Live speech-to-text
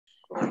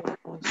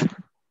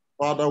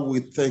Father, we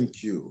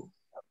thank you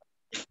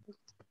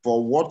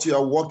for what you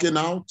are working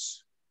out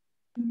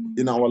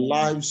in our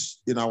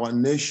lives, in our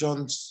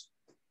nations.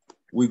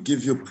 We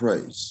give you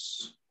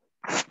praise.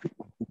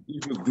 We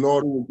give you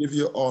glory. We give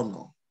you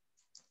honor.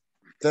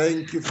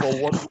 Thank you for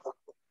what.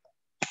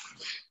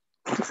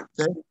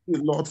 Thank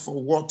you, Lord,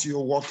 for what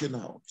you're working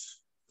out.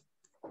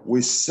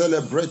 We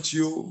celebrate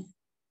you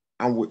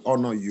and we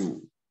honor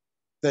you.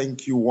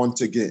 Thank you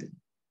once again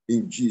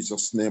in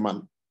Jesus' name,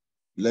 and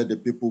let the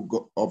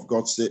people of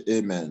God say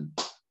amen.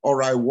 All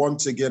right,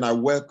 once again, I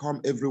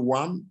welcome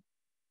everyone.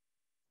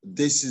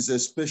 This is a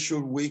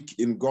special week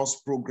in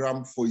God's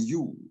program for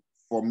you,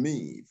 for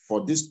me,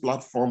 for this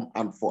platform,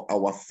 and for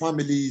our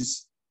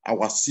families,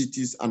 our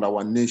cities, and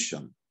our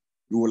nation.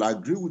 You will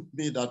agree with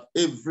me that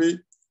every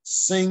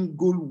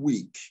single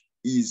week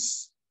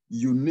is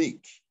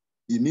unique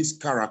in its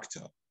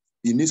character,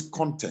 in its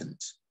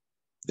content.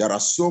 There are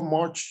so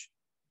much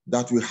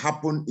that will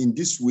happen in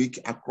this week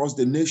across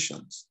the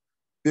nations.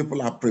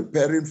 People are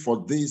preparing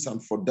for this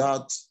and for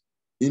that,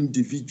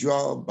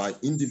 individual by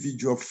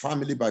individual,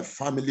 family by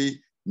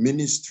family,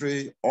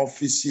 ministry,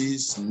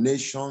 offices,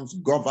 nations,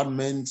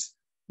 governments.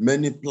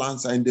 Many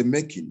plans are in the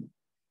making.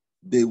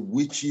 The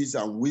witches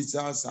and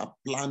wizards are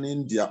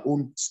planning their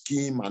own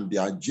scheme and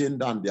their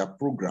agenda and their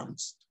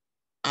programs.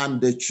 And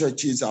the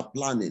churches are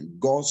planning.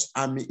 God's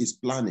army is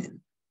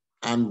planning.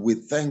 And we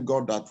thank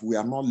God that we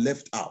are not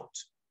left out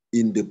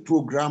in the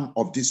program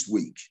of this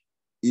week.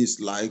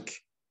 It's like,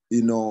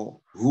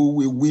 who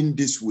will win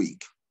this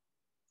week?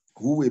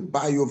 Who will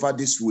buy over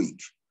this week?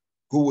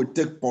 Who will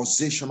take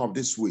possession of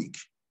this week?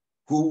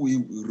 Who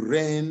will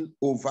reign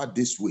over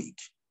this week?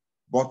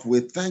 But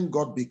we thank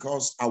God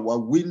because our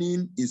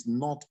winning is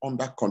not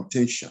under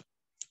contention.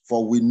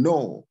 For we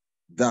know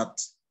that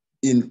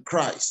in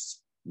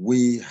Christ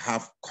we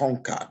have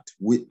conquered.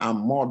 We are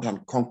more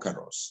than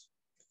conquerors.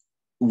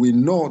 We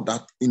know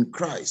that in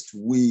Christ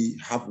we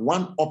have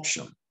one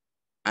option,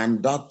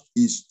 and that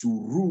is to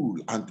rule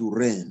and to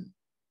reign.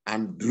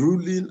 And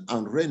ruling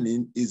and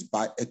reigning is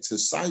by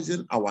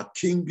exercising our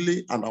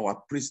kingly and our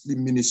priestly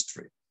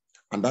ministry.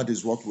 And that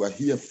is what we're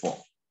here for,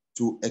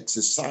 to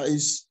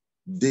exercise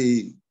insert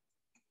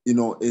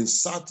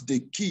the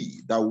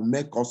key that will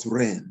make us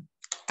reign.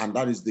 And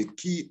that is the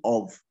key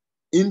of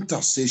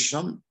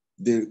intercession,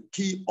 the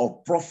key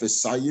of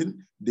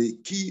prophesying, the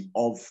key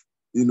of,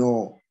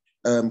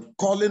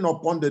 calling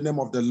upon the name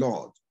of the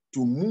Lord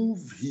to move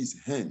his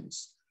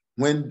hands.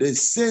 When the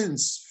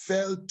saints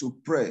fail to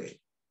pray,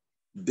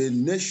 the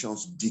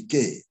nations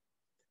decay.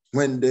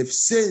 When the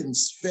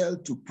saints fail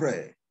to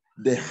pray,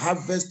 the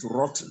harvest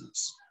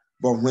rottens.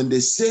 But when the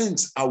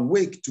saints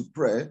awake to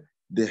pray,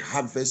 the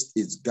harvest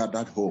is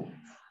gathered home,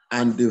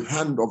 and the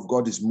hand of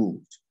God is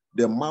moved.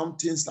 The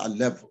mountains are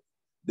leveled,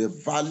 the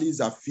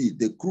valleys are filled,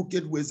 the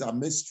crooked ways are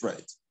made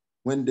straight.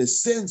 When the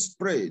saints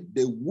pray,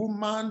 the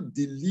woman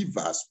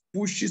delivers,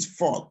 pushes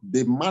forth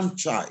the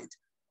man-child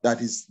that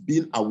is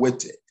being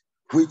awaited,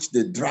 which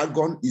the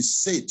dragon is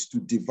set to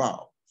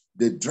devour.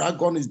 The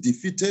dragon is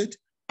defeated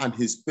and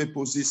his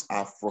purposes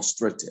are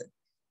frustrated.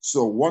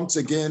 So once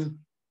again,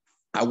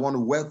 I want to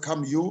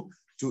welcome you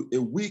to a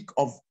week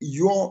of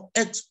your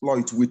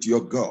exploit with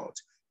your God,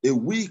 a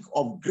week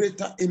of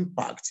greater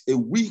impact, a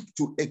week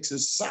to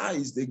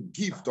exercise the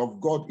gift of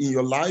God in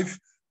your life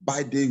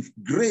by the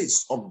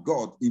grace of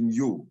God in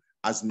you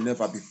as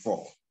never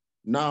before.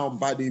 Now,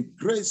 by the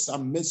grace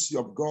and mercy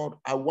of God,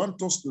 I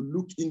want us to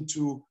look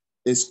into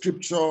a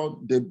scripture,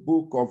 the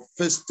book of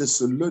 1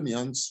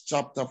 Thessalonians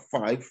chapter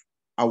 5.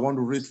 I want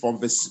to read from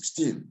verse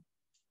 16.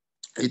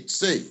 It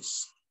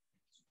says,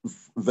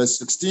 verse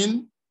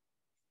 16,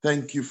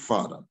 thank you,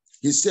 Father.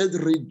 He said,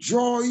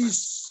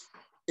 rejoice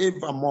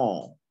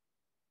evermore.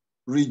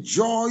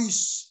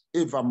 Rejoice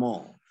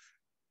evermore.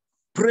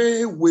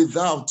 Pray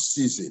without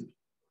ceasing.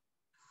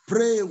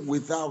 Pray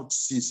without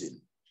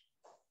ceasing.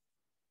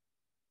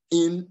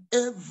 In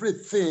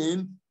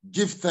everything,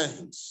 give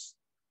thanks.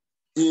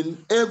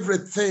 In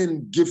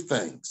everything, give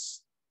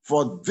thanks.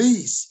 For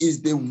this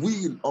is the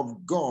will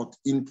of God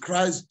in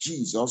Christ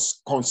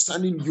Jesus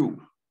concerning you.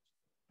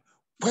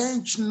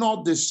 Quench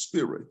not the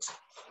spirit.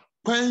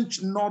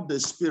 Quench not the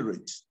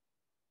spirit.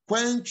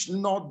 Quench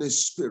not the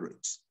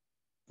spirit.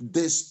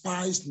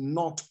 Despise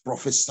not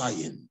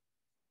prophesying.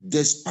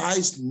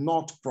 Despise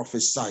not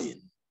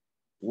prophesying.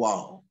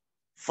 Wow.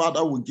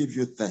 Father, we give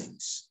you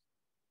thanks.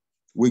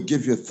 We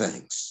give you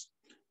thanks.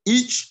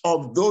 Each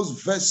of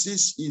those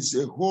verses is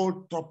a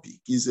whole topic,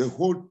 is a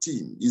whole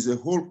team, is a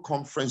whole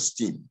conference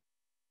team.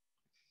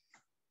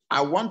 I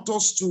want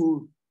us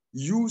to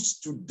use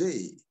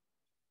today,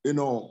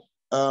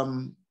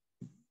 can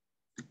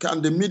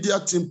the media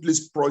team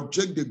please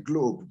project the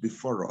globe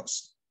before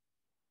us?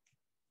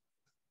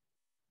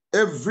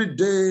 Every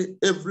day,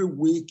 every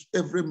week,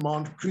 every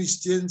month,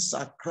 Christians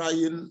are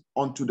crying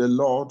unto the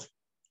Lord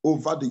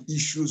over the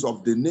issues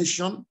of the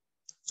nation.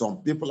 Some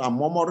people are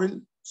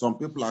murmuring, some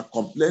people are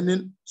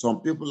complaining, some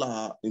people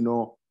are,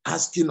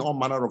 asking all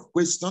manner of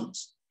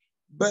questions.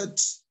 But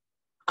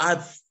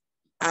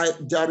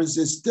there is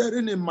a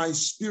stirring in my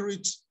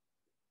spirit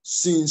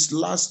since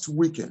last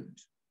weekend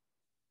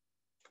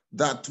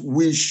that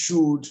we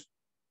should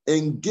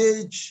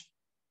engage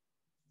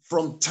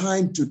from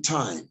time to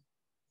time,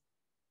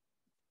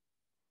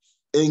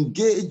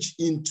 engage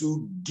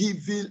into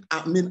giving,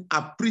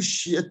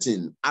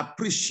 appreciating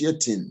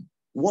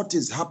what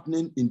is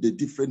happening in the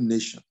different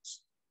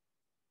nations.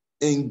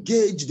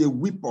 Engage the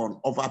weapon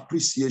of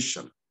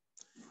appreciation.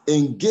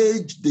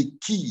 Engage the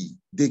key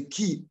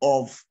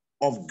of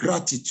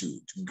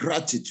gratitude,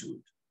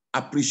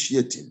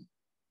 appreciating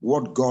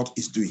what God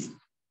is doing.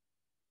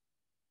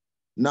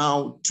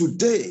 Now,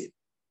 today,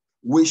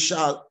 we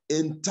shall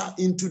enter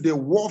into the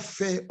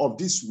warfare of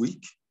this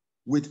week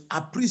with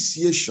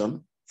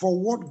appreciation for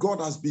what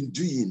God has been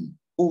doing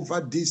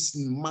over this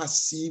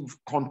massive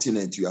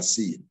continent you are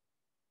seeing.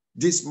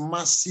 This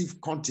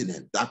massive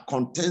continent that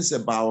contains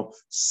about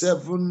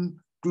 7,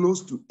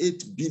 close to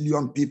 8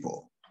 billion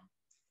people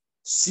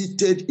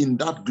seated in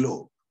that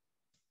globe,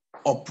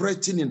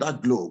 operating in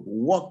that globe,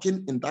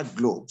 working in that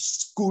globe,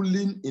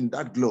 schooling in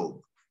that globe,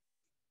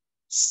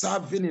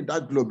 serving in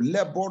that globe,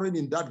 laboring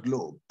in that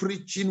globe,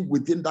 preaching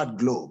within that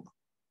globe.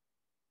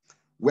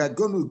 We're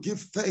going to give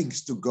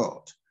thanks to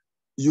God.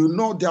 You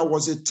know, there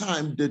was a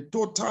time the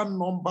total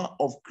number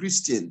of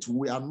Christians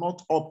were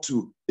not up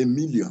to 1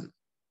 million.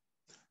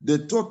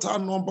 The total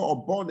number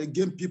of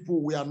born-again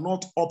people were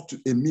not up to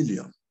 1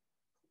 million.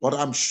 But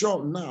I'm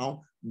sure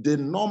now the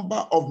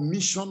number of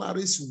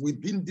missionaries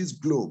within this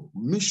globe,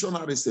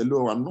 missionaries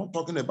alone, I'm not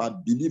talking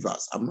about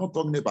believers, I'm not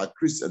talking about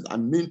Christians, I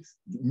mean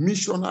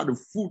missionary,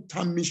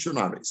 full-time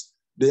missionaries.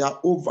 They are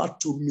over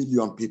 2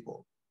 million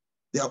people.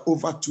 They are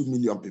over 2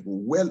 million people,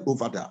 well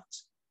over that,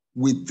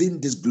 within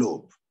this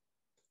globe.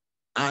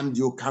 And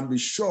you can be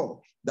sure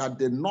that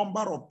the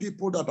number of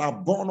people that are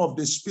born of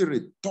the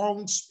Spirit,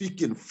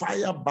 tongue-speaking,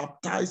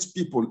 fire-baptized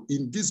people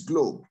in this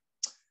globe,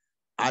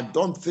 I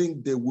don't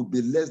think they will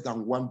be less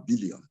than 1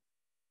 billion.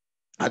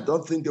 I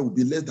don't think they will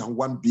be less than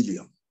 1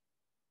 billion.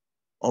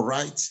 All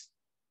right?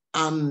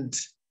 And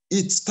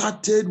it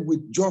started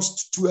with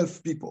just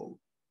 12 people.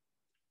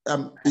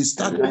 It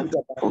started with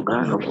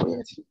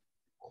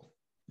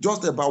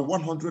just about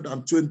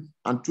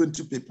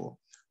 120 people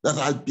that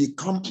have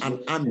become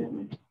an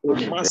army,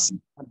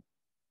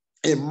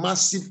 a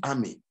massive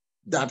army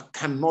that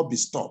cannot be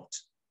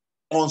stopped.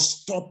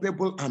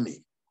 Unstoppable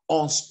army,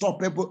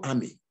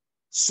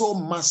 so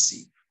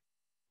massive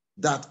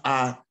that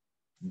are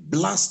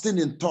blasting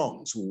in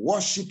tongues,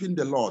 worshiping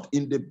the Lord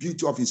in the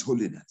beauty of his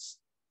holiness.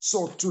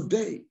 So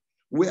today,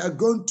 we are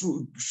going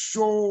to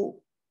show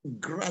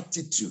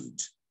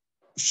gratitude,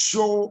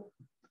 show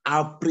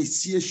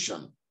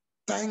appreciation,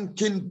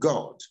 thanking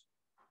God,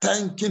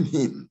 thanking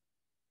him.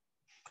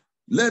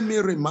 Let me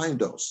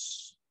remind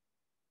us,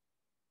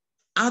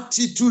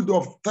 attitude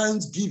of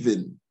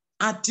thanksgiving,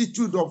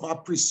 attitude of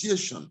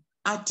appreciation,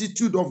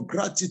 attitude of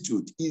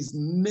gratitude is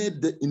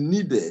needed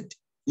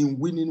in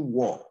winning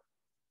war,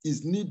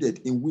 is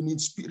needed in winning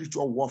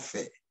spiritual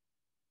warfare.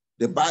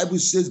 The Bible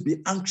says, be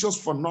anxious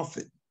for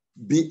nothing.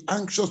 Be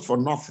anxious for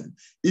nothing.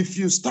 If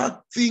you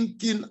start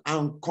thinking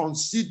and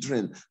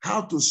considering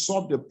how to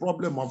solve the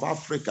problem of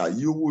Africa,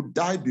 you will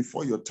die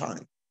before your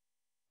time.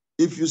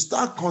 If you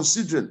start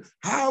considering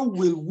how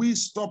will we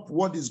stop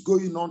what is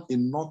going on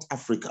in North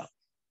Africa,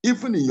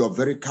 even in your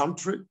very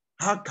country,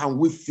 how can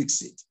we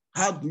fix it?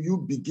 How do you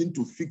begin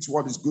to fix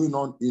what is going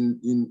on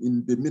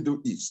in the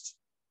Middle East,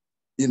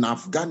 in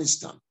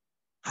Afghanistan?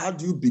 How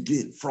do you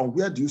begin? From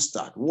where do you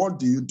start? What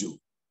do you do?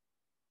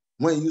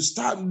 When you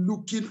start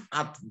looking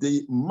at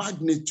the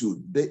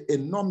magnitude, the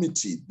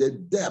enormity, the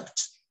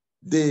depth,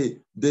 the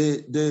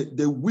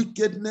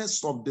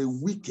wickedness of the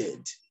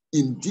wicked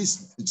in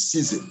this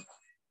season,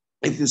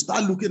 if you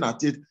start looking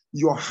at it,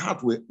 your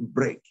heart will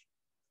break.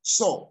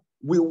 So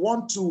we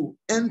want to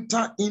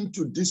enter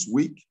into this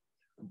week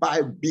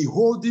by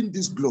beholding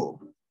this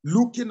globe,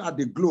 looking at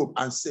the globe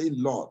and saying,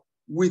 Lord,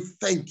 we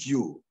thank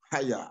you,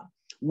 Haya.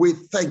 We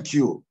thank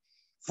you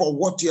for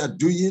what you are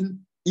doing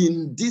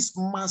in this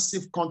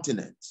massive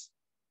continent.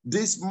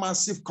 This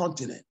massive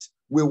continent,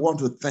 we want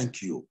to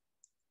thank you.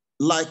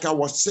 Like I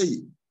was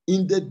saying,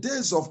 in the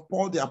days of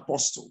Paul the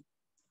Apostle,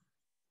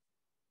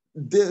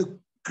 the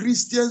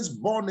Christians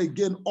born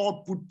again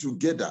all put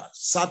together,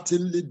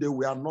 certainly they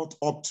were not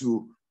up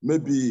to,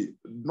 maybe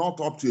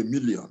not up to 1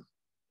 million,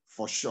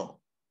 for sure.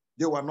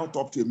 They were not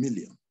up to 1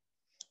 million.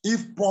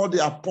 If Paul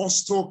the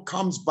Apostle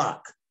comes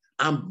back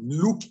and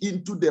look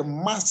into the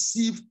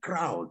massive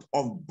crowd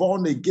of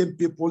born-again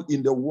people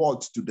in the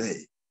world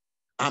today,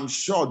 I'm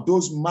sure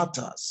those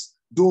martyrs,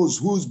 those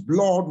whose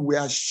blood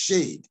were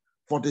shed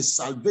for the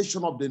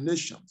salvation of the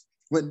nations,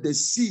 when they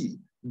see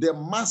the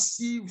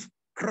massive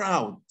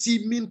crowd,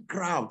 teeming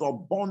crowd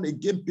of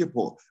born-again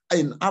people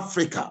in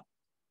Africa,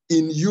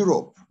 in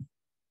Europe,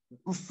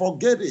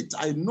 forget it.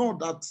 I know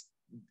that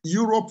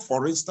Europe,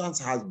 for instance,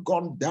 has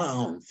gone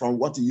down from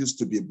what it used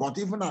to be, but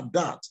even at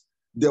that,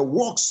 the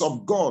works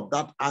of God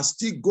that are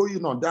still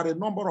going on. There are a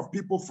number of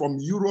people from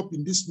Europe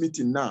in this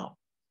meeting now,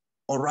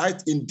 all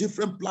right? In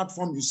different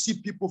platforms, you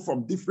see people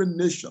from different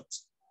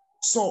nations.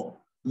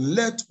 So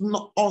Let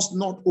us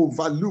not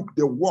overlook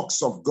the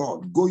works of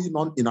God going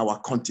on in our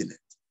continent.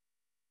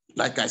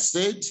 Like I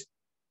said,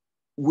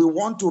 we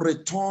want to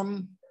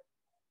return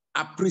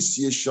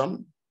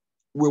appreciation.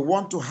 We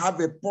want to have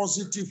a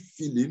positive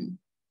feeling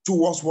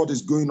towards what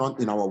is going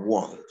on in our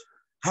world.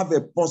 Have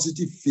a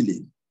positive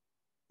feeling.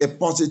 A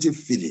positive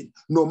feeling.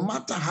 No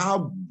matter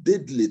how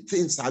deadly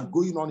things are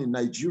going on in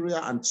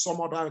Nigeria and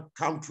some other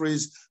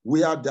countries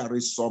where there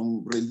is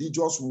some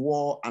religious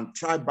war and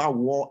tribal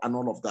war and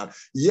all of that,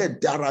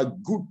 yet there are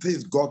good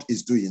things God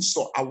is doing.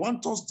 So I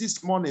want us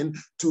this morning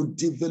to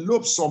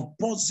develop some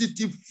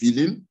positive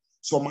feeling,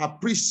 some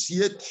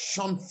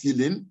appreciation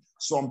feeling,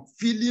 some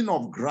feeling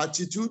of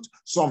gratitude,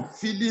 some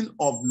feeling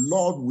of,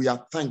 Lord, we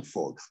are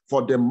thankful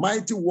for the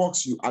mighty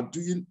works you are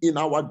doing in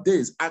our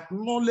days,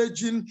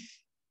 acknowledging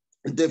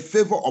the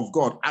favor of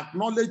God,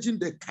 acknowledging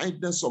the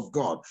kindness of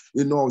God,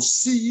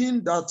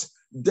 seeing that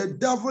the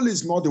devil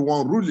is not the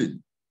one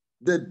ruling.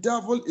 The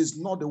devil is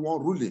not the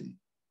one ruling.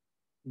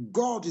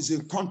 God is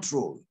in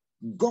control.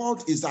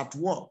 God is at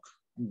work.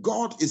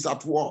 God is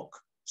at work.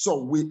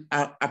 So we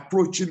are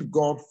approaching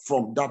God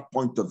from that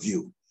point of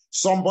view.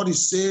 Somebody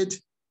said,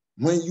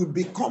 when you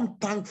become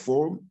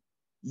thankful,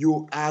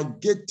 you are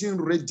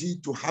getting ready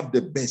to have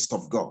the best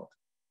of God.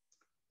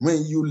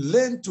 When you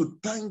learn to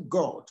thank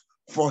God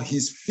for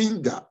his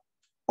finger,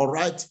 all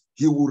right,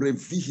 he will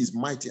reveal his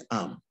mighty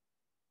arm.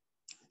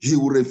 He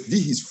will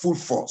reveal his full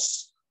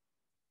force.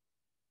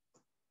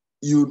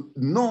 You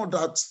know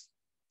that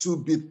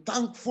to be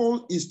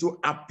thankful is to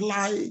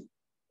apply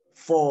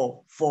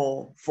for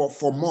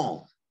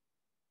more.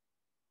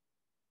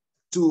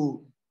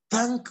 To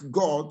thank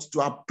God,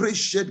 to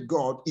appreciate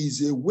God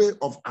is a way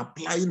of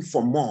applying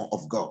for more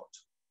of God.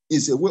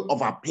 Is a way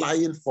of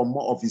applying for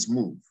more of his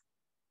move.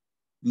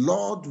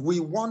 Lord, we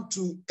want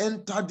to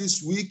enter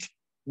this week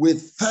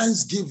with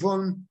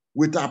thanksgiving,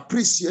 with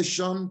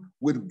appreciation,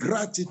 with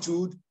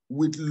gratitude,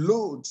 with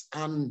loads,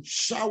 and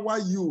shower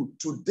you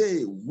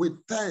today with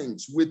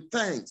thanks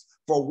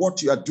for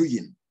what you are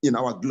doing in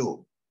our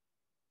globe.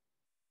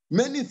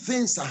 Many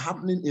things are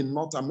happening in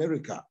North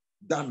America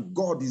that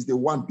God is the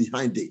one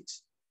behind it,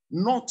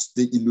 not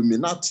the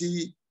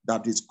Illuminati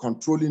that is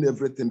controlling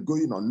everything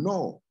going on.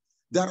 No.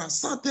 There are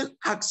certain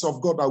acts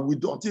of God that we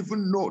don't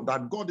even know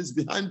that God is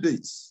behind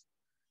this.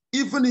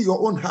 Even in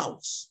your own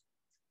house,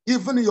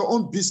 even in your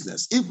own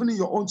business, even in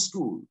your own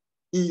school,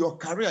 in your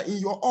career, in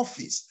your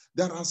office,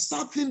 there are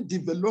certain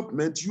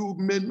developments you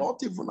may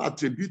not even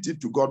attribute it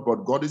to God,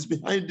 but God is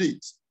behind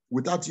it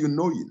without you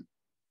knowing.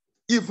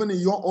 Even in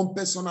your own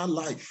personal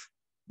life,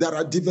 there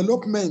are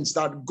developments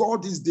that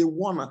God is the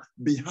one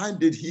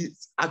behind it.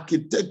 He's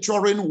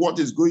architecturing what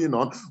is going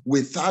on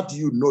without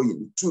you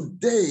knowing.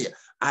 Today,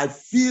 I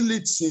feel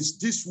it since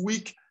this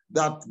week,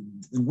 that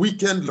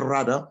weekend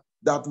rather,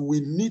 that we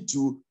need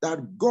to,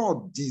 that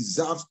God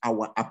deserves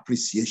our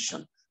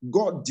appreciation.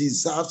 God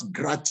deserves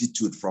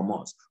gratitude from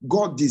us.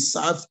 God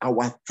deserves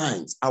our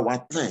thanks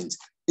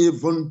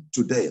even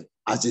today.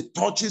 As it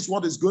touches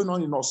what is going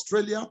on in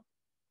Australia,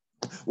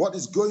 what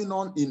is going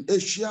on in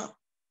Asia,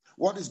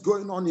 what is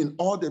going on in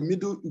all the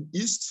Middle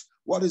East,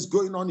 what is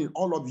going on in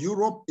all of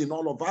Europe, in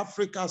all of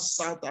Africa,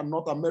 South and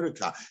North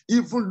America.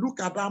 Even look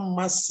at that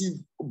massive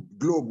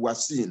globe we're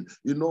seeing.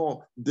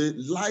 The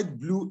light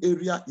blue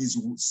area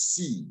is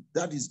sea.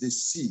 That is the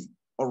sea,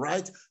 all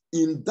right?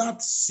 In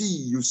that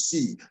sea you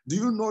see, do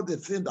you know the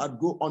thing that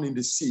go on in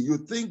the sea? You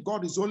think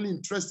God is only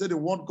interested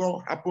in what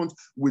God happens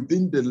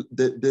within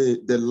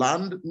the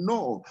land?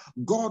 No,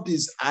 God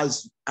is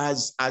as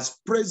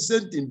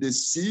present in the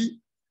sea,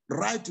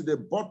 right to the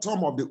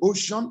bottom of the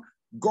ocean.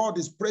 God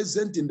is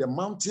present in the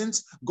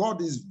mountains.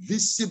 God is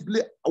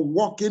visibly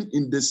walking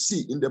in the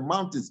sea, in the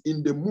mountains,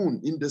 in the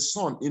moon, in the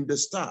sun, in the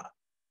star,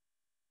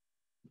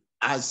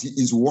 as he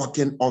is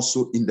walking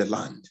also in the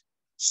land.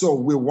 So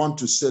we want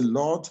to say,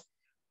 Lord,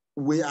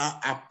 we are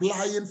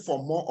applying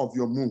for more of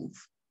your move.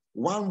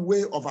 One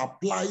way of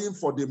applying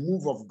for the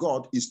move of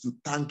God is to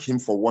thank him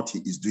for what he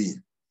is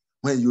doing.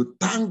 When you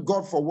thank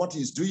God for what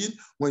he's doing,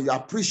 when you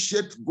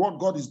appreciate what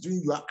God is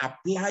doing, you are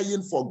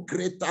applying for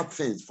greater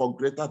things,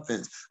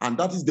 And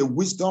that is the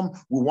wisdom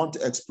we want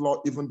to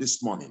explore even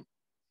this morning.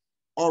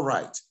 All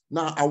right.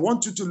 Now, I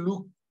want you to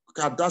look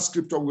at that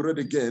scripture we read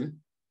again,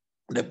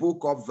 the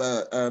book of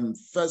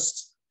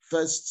First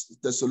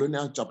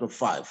Thessalonians chapter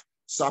 5.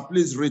 So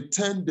please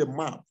return the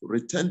map,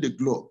 return the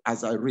globe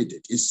as I read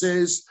it. It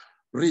says,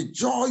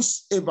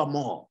 rejoice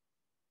evermore.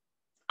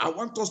 I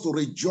want us to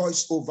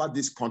rejoice over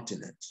this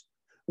continent.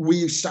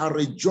 We shall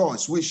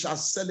rejoice. We shall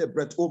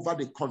celebrate over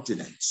the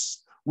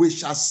continents. We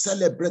shall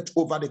celebrate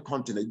over the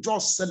continent.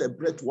 Just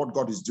celebrate what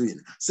God is doing.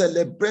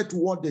 Celebrate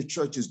what the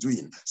church is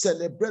doing.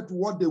 Celebrate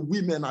what the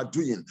women are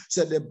doing.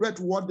 Celebrate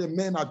what the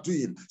men are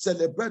doing.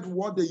 Celebrate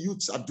what the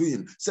youths are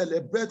doing.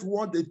 Celebrate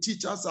what the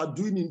teachers are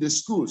doing in the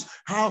schools.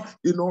 How,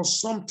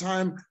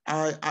 sometime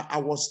I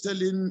was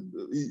telling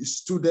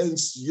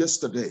students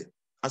yesterday,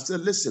 I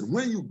said, listen,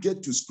 when you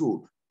get to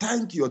school,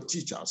 thank your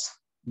teachers.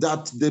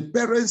 that the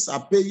parents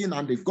are paying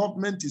and the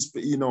government is,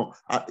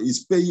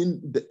 is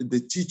paying the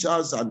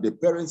teachers and the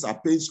parents are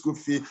paying school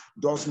fee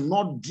does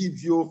not give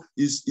you,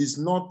 is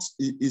not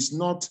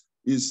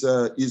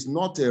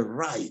a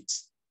right.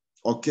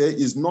 Okay,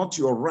 it's not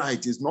your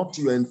right, it's not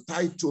your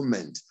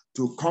entitlement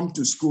to come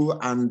to school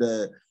and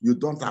you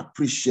don't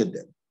appreciate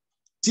them.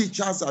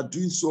 Teachers are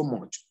doing so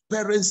much,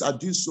 parents are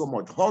doing so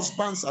much,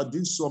 husbands are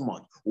doing so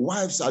much,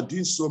 wives are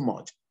doing so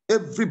much.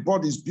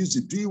 Everybody's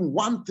busy doing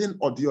one thing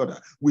or the other.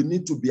 We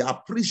need to be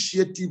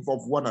appreciative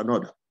of one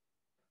another.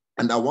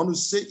 And I want to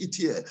say it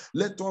here.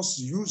 Let us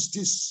use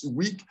this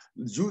week,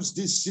 use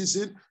this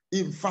season.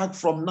 In fact,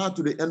 from now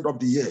to the end of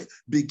the year,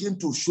 begin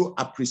to show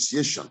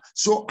appreciation.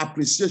 Show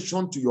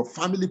appreciation to your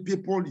family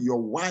people,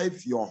 your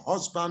wife, your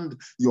husband,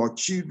 your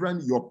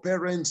children, your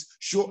parents.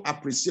 Show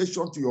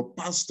appreciation to your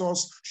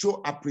pastors.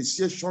 Show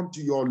appreciation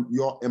to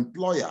your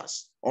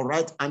employers. All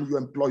right, and your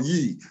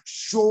employee.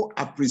 Show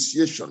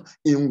appreciation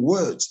in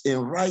words, in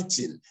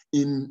writing,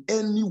 in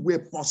any way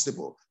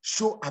possible.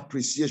 Show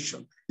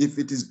appreciation. If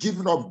it is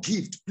given of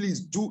gift,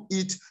 please do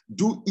it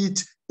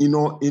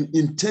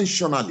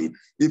intentionally.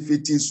 If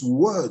it is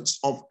words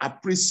of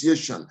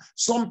appreciation,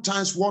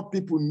 sometimes what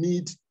people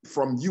need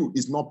from you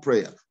is not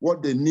prayer.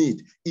 What they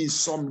need is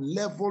some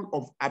level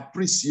of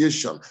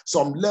appreciation,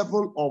 some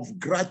level of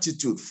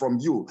gratitude from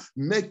you,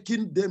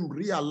 making them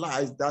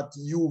realize that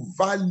you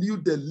value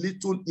the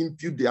little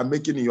input they are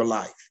making in your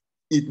life.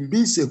 It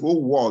means a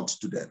whole world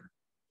to them.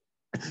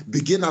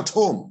 Begin at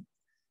home,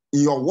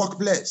 in your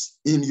workplace,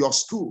 in your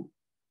school.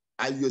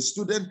 Are you a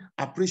student?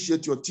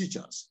 Appreciate your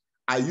teachers.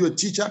 Are you a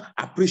teacher?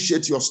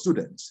 Appreciate your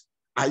students.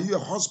 Are you a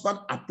husband?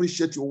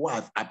 Appreciate your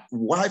wife.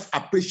 Wife,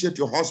 appreciate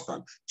your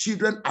husband.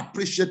 Children,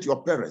 appreciate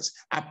your parents.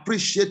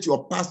 Appreciate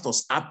your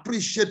pastors.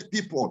 Appreciate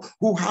people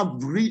who have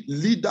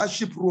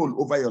leadership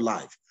role over your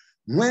life.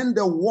 When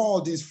the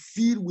world is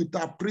filled with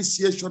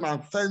appreciation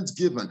and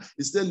thanksgiving,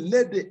 it says,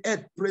 let the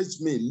earth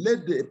praise me,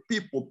 let the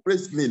people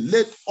praise me,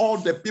 let all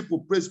the people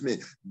praise me.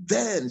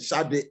 Then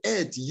shall the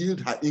earth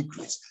yield her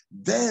increase.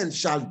 Then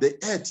shall the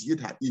earth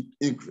yield her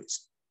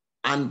increase.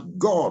 And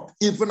God,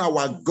 even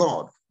our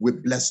God, will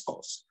bless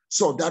us.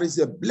 So there is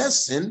a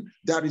blessing,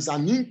 there is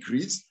an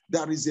increase,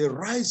 there is a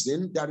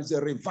rising, there is a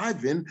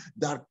reviving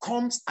that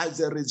comes as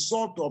a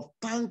result of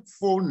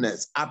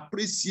thankfulness,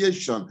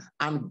 appreciation,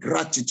 and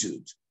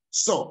gratitude.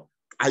 So,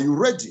 are you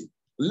ready?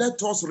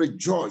 Let us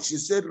rejoice. He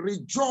said,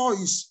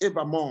 rejoice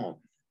evermore.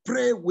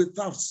 Pray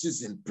without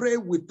ceasing. Pray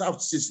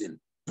without ceasing.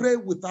 Pray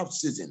without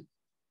ceasing.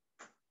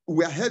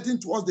 We are heading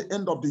towards the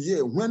end of the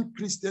year when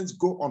Christians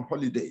go on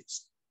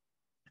holidays.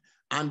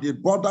 And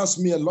it bothers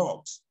me a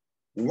lot.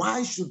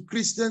 Why should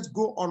Christians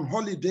go on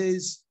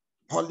holidays?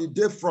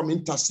 Holiday from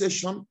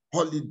intercession,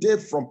 holiday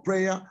from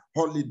prayer,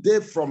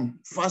 holiday from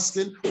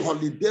fasting,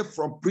 holiday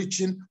from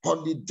preaching,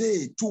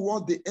 holiday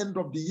toward the end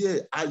of the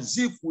year, as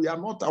if we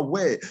are not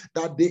aware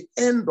that the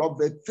end of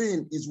the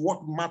thing is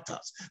what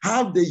matters.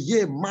 How the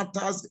year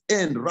matters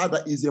end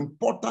rather is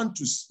important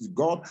to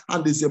God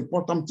and is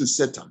important to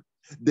Satan.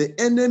 The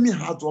enemy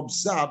has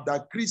observed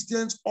that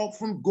Christians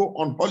often go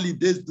on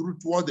holidays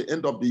toward the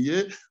end of the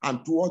year,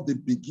 and toward the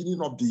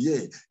beginning of the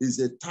year is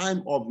a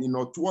time of,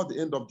 toward the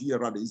end of the year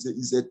rather,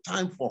 is a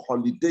time for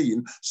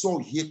holidaying. So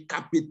he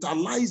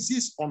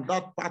capitalizes on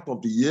that part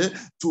of the year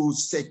to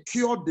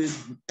secure the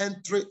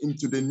entry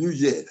into the new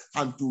year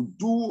and to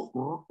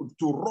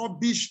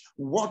rubbish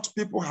what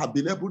people have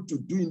been able to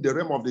do in the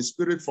realm of the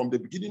spirit from the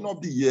beginning of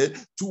the year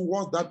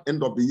toward that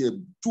end of the year.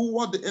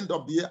 Toward the end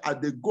of the year, as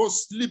they go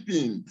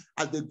sleeping,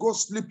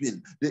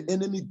 the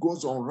enemy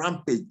goes on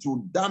rampage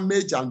to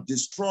damage and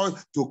destroy,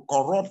 to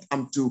corrupt,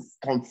 and to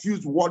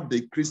confuse what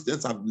the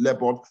Christians have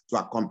labored to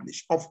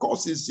accomplish. Of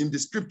course, it's in the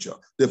scripture.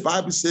 The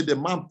Bible said the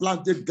man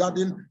planted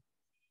garden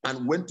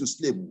and went to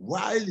sleep.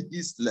 While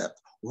he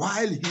slept,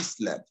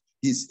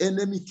 his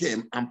enemy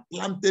came and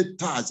planted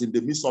tares in the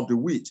midst of the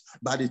wheat.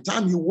 By the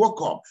time he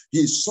woke up,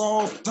 he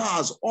saw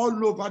tares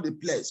all over the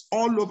place,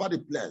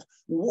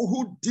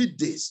 Who did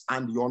this?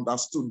 And he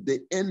understood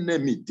the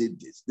enemy did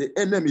this. The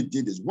enemy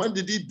did this. When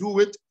did he do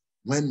it?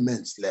 When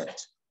men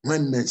slept.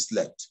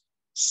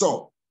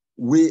 So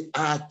we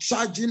are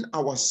charging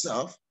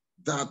ourselves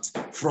that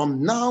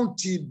from now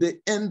till the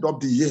end of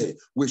the year,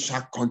 we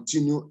shall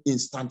continue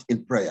instant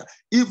in prayer.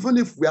 Even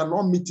if we are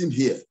not meeting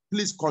here,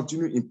 please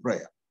continue in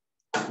prayer.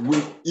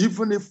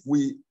 Even if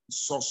we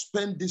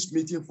suspend this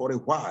meeting for a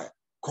while,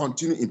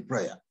 continue in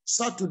prayer.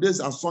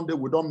 Saturdays and Sunday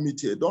we don't meet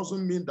here. It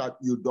doesn't mean that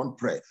you don't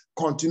pray.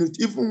 Continue.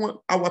 Even when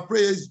our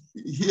prayer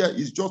here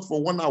is just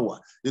for 1 hour,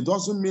 it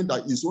doesn't mean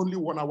that it's only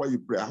 1 hour you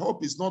pray. I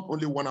hope it's not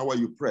only 1 hour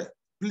you pray.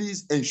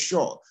 Please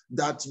ensure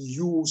that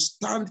you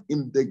stand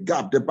in the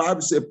gap. The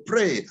Bible says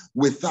pray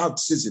without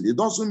ceasing. It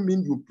doesn't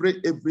mean you pray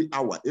every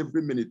hour,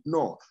 every minute.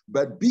 No,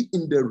 but be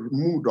in the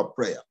mood of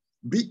prayer.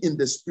 Be in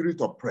the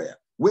spirit of prayer.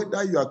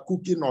 Whether you are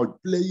cooking or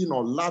playing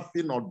or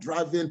laughing or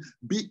driving,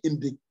 be in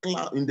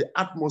the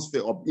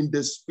atmosphere of, in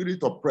the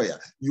spirit of prayer.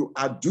 You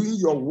are doing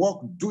your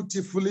work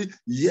dutifully,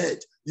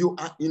 yet you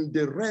are in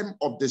the realm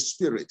of the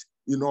spirit,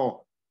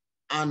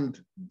 and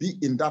be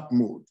in that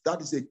mood.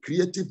 That is a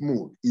creative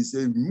mood. It's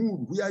a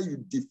mood where you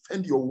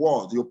defend your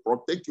world, you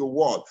protect your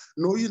world,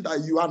 knowing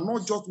that you are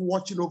not just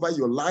watching over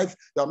your life,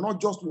 you are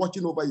not just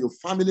watching over your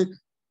family,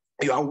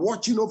 you are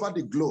watching over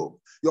the globe.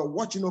 You're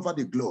watching over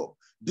the globe.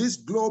 This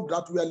globe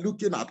that we are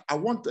looking at, I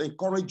want to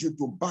encourage you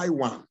to buy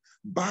one.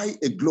 Buy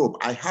a globe.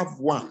 I have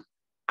one.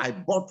 I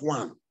bought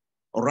one.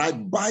 All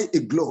right, buy a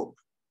globe.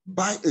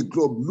 Buy a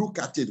globe, look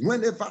at it.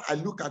 Whenever I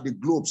look at the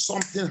globe,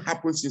 something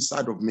happens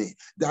inside of me.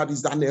 There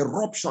is an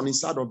eruption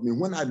inside of me.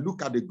 When I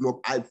look at the globe,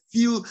 I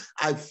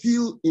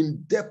feel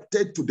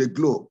indebted to the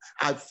globe.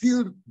 I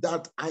feel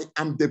that I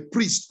am the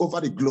priest over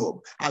the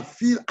globe. I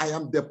feel I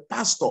am the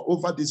pastor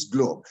over this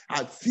globe.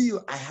 I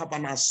feel I have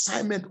an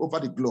assignment over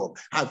the globe.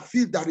 I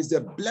feel there is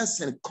a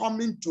blessing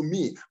coming to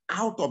me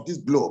out of this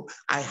globe.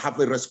 I have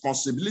a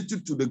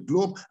responsibility to the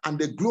globe, and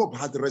the globe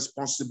has a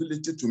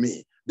responsibility to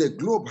me. The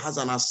globe has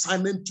an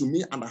assignment to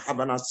me, and I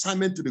have an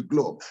assignment to the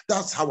globe.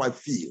 That's how I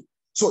feel.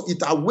 So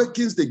it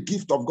awakens the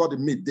gift of God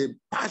in me, the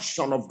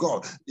passion of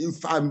God.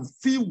 If I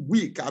feel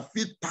weak, I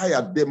feel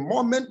tired, the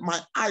moment my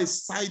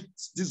eyes sight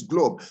this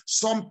globe,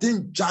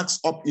 something jacks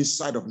up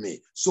inside of me.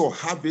 So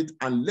have it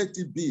and let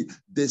it be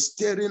the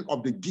stirring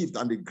of the gift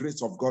and the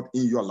grace of God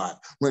in your life.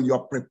 When you're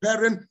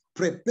preparing,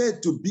 prepare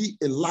to be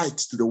a light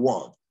to the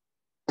world.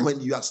 When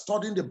you are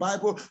studying the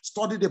Bible,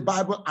 study the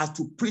Bible as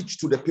to preach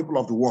to the people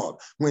of the world.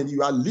 When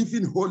you are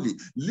living holy,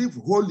 live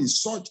holy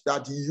such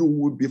that you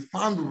will be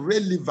found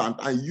relevant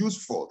and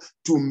useful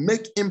to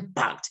make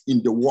impact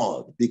in the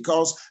world,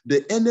 because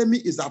the enemy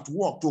is at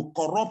work to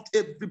corrupt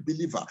every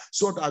believer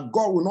so that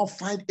God will not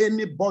find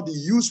anybody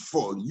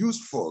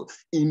useful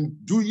in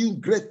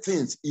doing great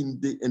things in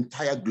the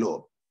entire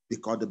globe.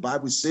 Because the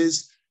Bible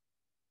says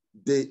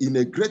in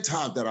a great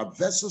house there are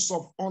vessels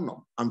of honor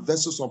and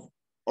vessels of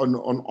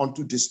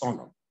unto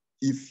dishonor.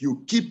 If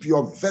you keep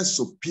your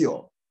vessel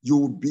pure, you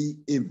will be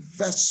a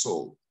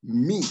vessel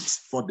meet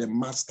for the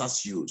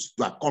master's use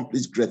to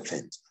accomplish great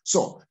things.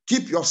 So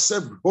keep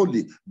yourself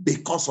holy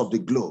because of the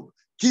globe.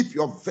 Keep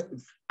your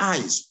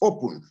eyes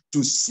open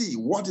to see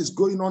what is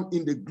going on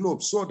in the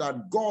globe so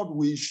that God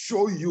will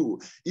show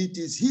you. It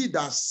is he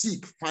that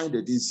seek, find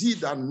it. It is he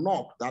that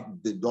knock, that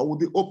the door will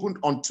be opened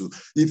unto.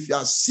 If you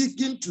are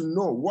seeking to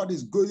know what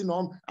is going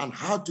on and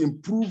how to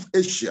improve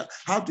Asia,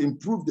 how to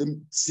improve the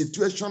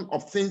situation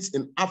of things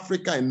in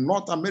Africa, in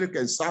North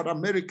America, in South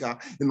America,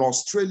 in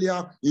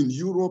Australia, in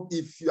Europe,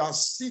 if you are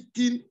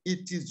seeking,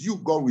 it is you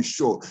God will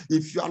show.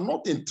 If you are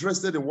not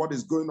interested in what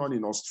is going on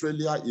in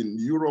Australia, in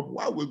Europe,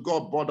 why will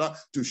God bother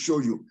to show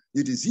you?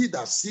 It is he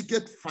that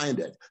seeketh,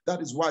 findeth.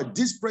 That is why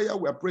this prayer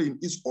we're praying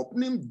is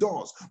opening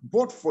doors,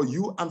 both for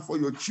you and for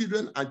your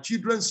children and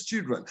children's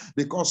children,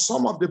 because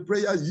some of the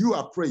prayer you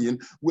are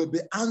praying will be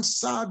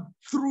answered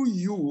through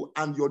you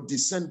and your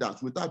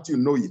descendants without you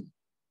knowing.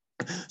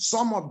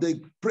 Some of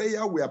the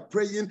prayer we are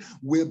praying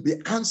will be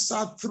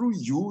answered through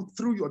you,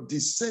 through your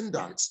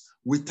descendants,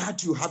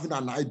 without you having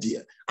an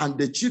idea. And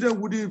the children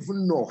wouldn't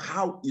even know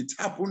how it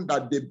happened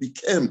that they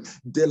became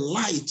the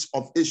light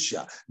of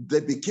Asia.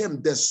 They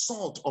became the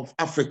salt of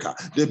Africa.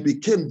 They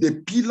became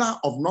the pillar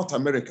of North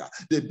America.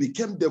 They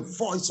became the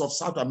voice of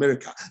South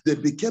America. They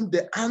became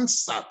the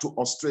answer to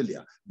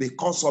Australia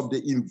because of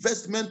the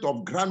investment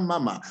of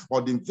grandmama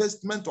or the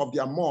investment of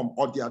their mom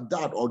or their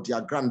dad or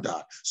their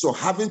granddad. So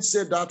having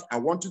said that, I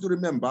want you to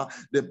remember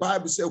the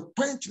Bible says,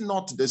 quench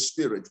not the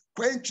spirit,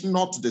 quench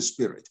not the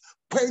spirit.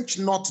 Quench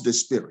not the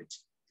spirit.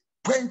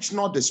 Quench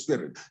not the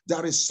spirit.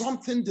 There is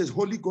something the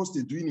Holy Ghost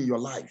is doing in your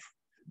life.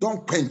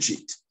 Don't quench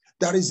it.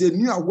 There is a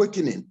new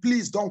awakening.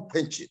 Please don't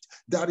quench it.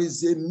 There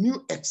is a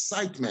new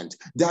excitement.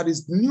 There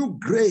is new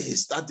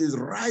grace that is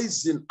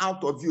rising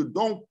out of you.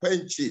 Don't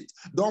quench it.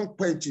 Don't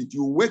quench it.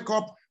 You wake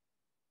up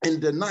in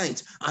the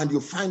night and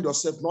you find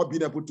yourself not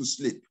being able to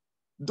sleep.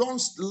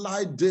 Don't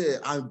lie there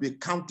and be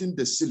counting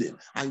the ceiling,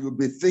 and you'll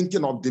be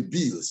thinking of the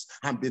bills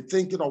and be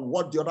thinking of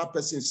what the other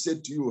person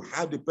said to you,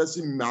 how the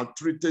person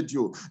maltreated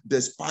you,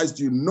 despised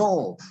you.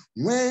 No,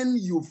 when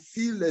you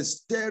feel a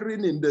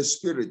stirring in the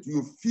spirit,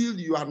 you feel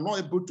you are not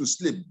able to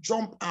sleep,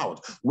 jump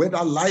out,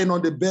 whether lying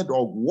on the bed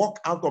or walk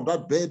out of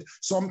that bed.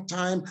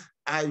 Sometime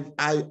I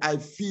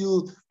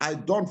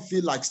don't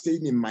feel like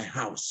staying in my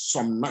house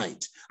some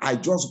night. I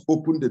just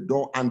open the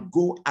door and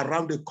go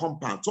around the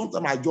compound.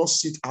 Sometimes I just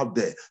sit out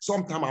there.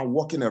 Sometimes I'm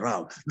walking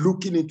around,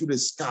 looking into the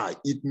sky.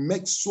 It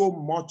makes so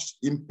much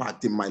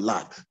impact in my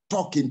life,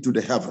 talking to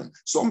the heaven.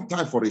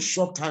 Sometimes for a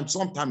short time,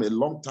 sometimes a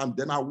long time,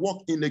 then I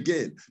walk in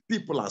again.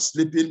 People are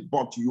sleeping,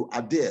 but you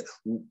are there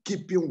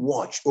keeping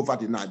watch over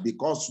the night,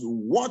 because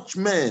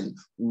watchmen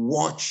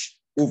watch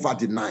over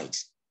the night.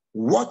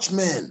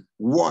 Watchmen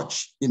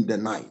watch in the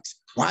night.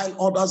 While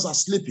others are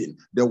sleeping,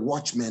 the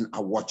watchmen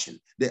are watching.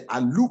 They are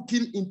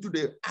looking into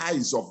the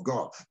eyes of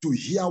God to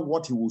hear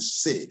what he will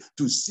say,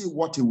 to see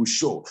what he will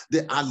show.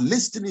 They are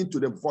listening to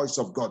the voice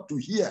of God to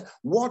hear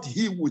what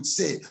he would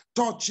say,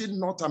 touching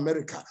North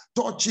America,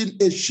 touching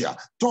Asia,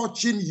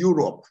 touching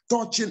Europe,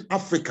 touching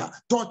Africa,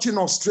 touching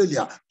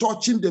Australia,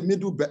 touching the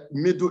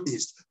Middle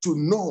East, to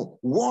know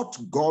what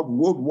God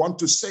would want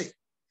to say.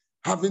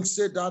 Having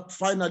said that,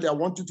 finally, I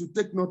want you to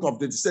take note of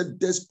this. He said,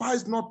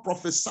 despise not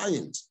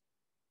prophesying.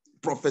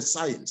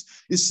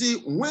 You see,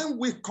 when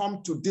we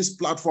come to this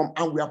platform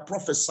and we are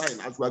prophesying,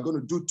 as we are going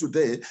to do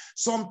today,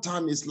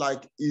 sometimes it's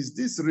like, is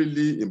this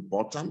really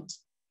important?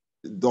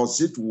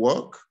 Does it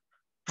work?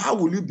 How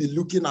will you be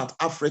looking at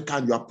Africa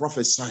and you are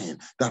prophesying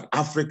that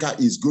Africa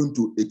is going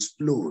to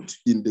explode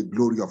in the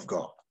glory of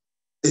God?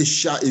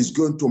 Asia is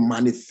going to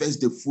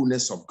manifest the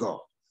fullness of God.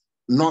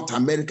 North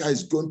America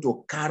is going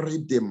to carry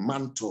the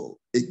mantle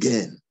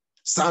again.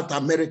 South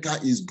America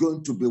is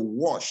going to be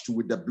washed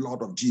with the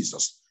blood of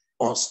Jesus.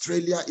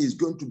 Australia is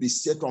going to be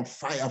set on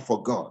fire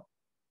for God.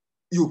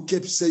 You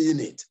keep saying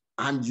it,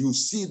 and you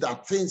see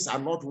that things are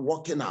not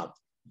working out.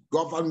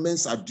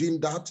 Governments are doing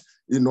that.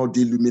 The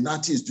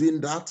Illuminati is doing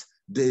that.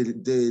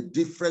 The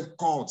different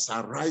cults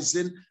are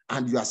rising,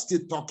 and you are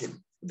still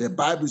talking. The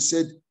Bible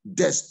said,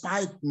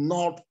 despite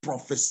not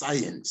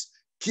prophesying,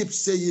 keep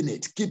saying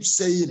it, keep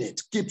saying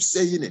it, keep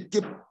saying it,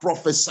 keep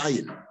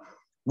prophesying.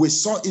 We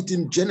saw it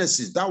in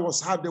Genesis. That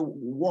was how the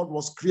world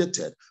was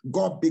created.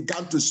 God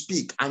began to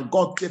speak, and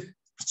God kept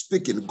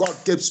speaking. God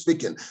kept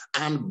speaking,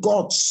 and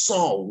God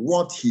saw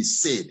what he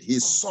said. He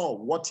saw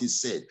what he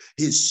said.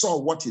 He saw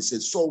what he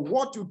said. So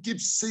what you keep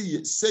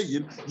saying,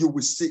 you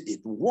will see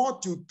it.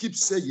 What you keep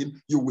saying,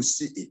 you will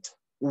see it.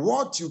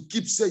 What you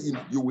keep saying,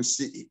 you will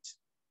see it.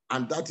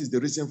 And that is the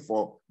reason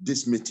for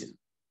this meeting,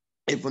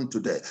 even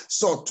today.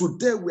 So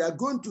today we are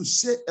going to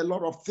say a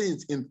lot of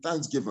things in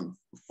thanksgiving.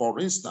 For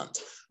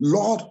instance,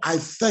 Lord, I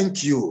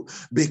thank you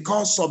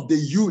because of the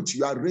youth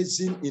you are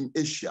raising in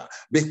Asia,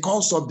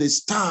 because of the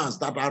stars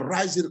that are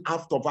rising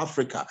out of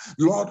Africa.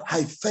 Lord,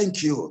 I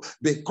thank you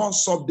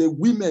because of the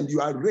women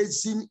you are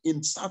raising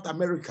in South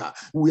America.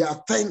 We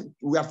are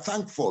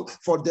thankful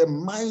for the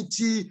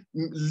mighty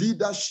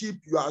leadership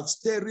you are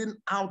stirring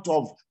out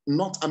of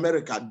North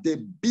America,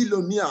 the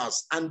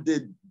billionaires and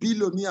the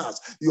billionaires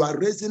you are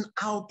raising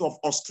out of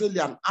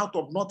Australia and out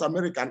of North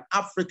America and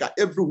Africa,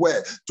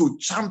 everywhere, to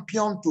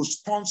champion, to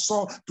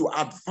sponsor, to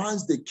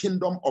advance the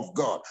kingdom of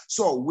God.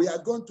 So we are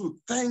going to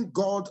thank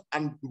God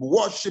and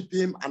worship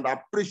him and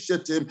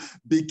appreciate him,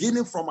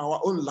 beginning from our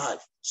own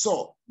life.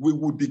 So we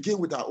will begin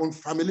with our own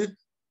family,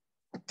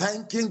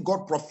 thanking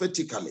God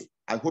prophetically.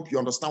 I hope you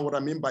understand what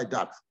I mean by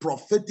that.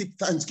 Prophetic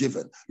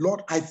thanksgiving.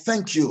 Lord, I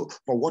thank you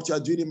for what you are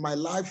doing in my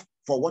life,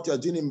 for what you are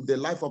doing in the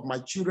life of my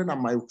children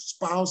and my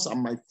spouse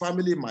and my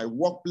family, my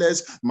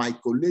workplace, my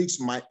colleagues,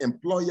 my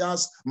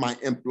employers, my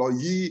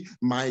employee,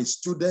 my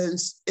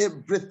students,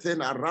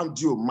 everything around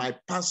you, my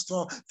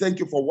pastor. Thank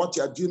you for what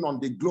you are doing on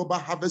the Global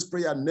Harvest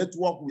Prayer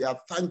Network. We are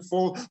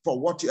thankful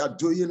for what you are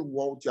doing,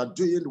 what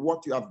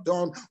you have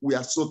done. We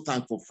are so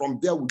thankful. From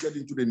there, we get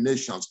into the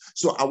nations.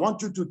 So I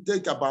want you to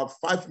take about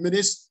 5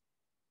 minutes,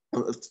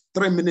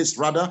 3 minutes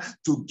rather,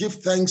 to give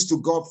thanks to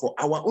God for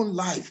our own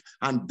life.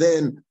 And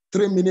then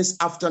 3 minutes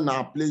after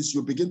now, please,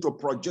 you begin to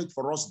project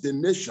for us the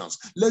nations.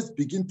 Let's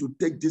begin to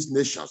take these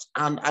nations.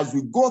 And as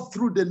we go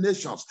through the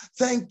nations,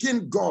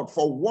 thanking God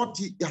for what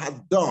he has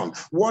done,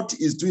 what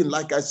he's doing.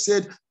 Like I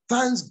said,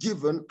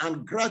 thanksgiving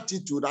and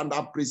gratitude and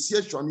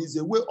appreciation is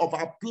a way of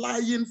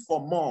applying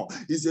for more,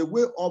 is a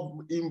way of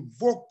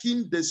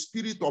invoking the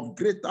spirit of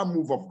greater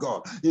move of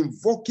God,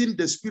 invoking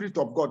the spirit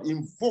of God,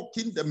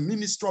 invoking the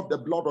ministry of the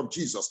blood of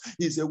Jesus.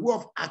 Is a way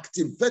of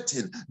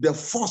activating the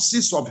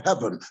forces of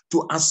heaven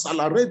to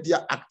accelerate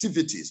their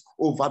activities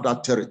over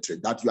that territory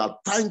that you are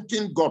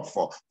thanking God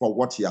for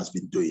what he has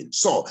been doing.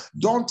 So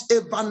don't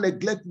ever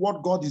neglect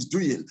what God is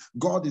doing.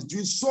 God is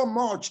doing so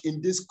much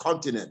in this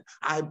continent.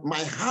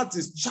 My heart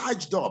is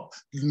charged up,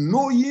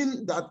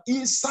 knowing that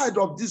inside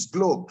of this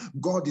globe,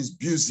 God is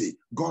busy.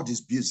 God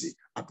is busy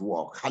at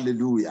work.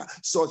 Hallelujah.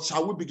 So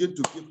shall we begin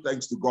to give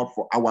thanks to God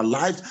for our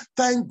lives?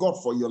 Thank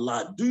God for your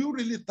life. Do you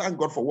really thank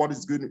God for what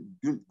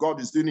God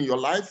is doing in your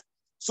life?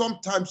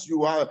 Sometimes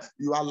you are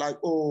like,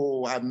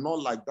 oh, I'm not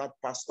like that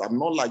pastor. I'm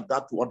not like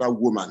that other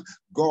woman.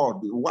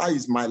 God, why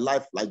is my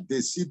life like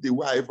this? See the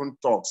way I even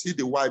talk. See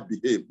the way I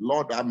behave.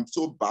 Lord, I'm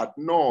so bad.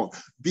 No,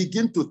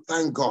 begin to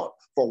thank God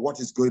for what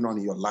is going on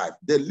in your life.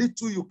 The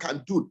little you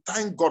can do,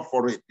 thank God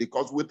for it,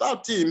 because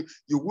without him,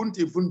 you wouldn't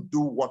even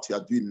do what you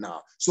are doing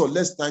now. So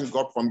let's thank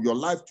God from your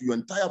life to your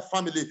entire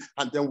family,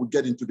 and then we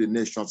get into the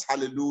nations.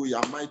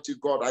 Hallelujah. Mighty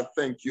God, I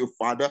thank you,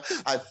 Father.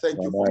 I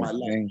thank you for my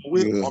life.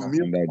 We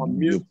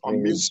unmute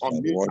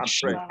and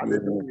pray.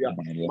 Hallelujah.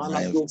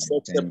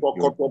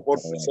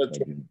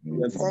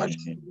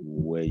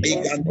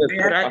 In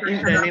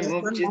the name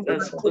of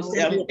Jesus,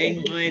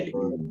 amen.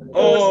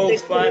 Oh,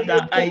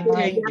 Father, I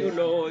thank you,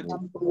 Lord.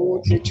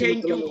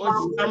 Thank you for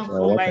some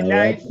for my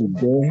life.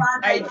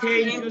 I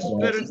thank you,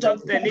 Spirit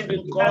of the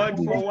living God,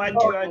 for what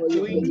you are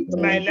doing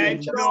in my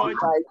life, Lord.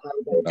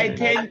 I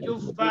thank you,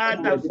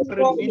 Father, for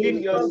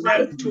revealing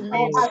yourself to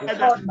me,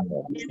 Father.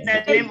 In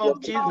the name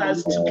of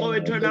Jesus,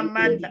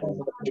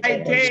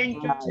 I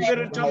thank you,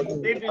 Spirit of the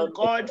living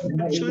God,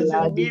 for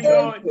choosing me,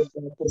 Lord.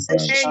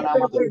 Thank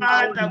you,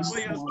 Father, for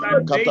your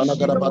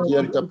salvation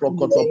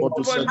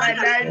upon my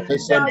life.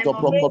 Esento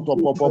prokoto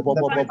popo.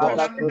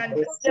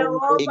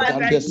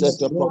 Igande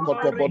sete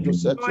prokoto potu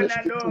sete.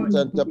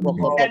 Sente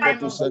prokoto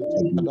potu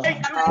sete.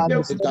 Thank you for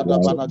your Igada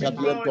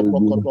banagadiento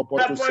prokoto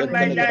potu upon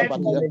my sete legada life.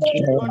 badiente.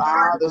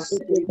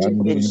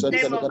 Potu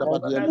sete Name of legada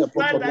badiente Jesus,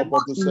 prokoto Father,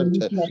 potu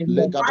sete.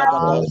 Legada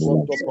bada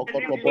sonto the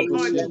prokoto living potu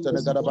God, sete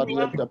legada you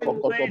are badiente my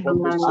prokoto friend.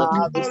 potu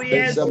sete. Oh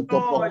yes,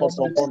 Exempto Lord.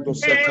 prokoto potu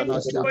sete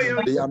Thank you nasia. for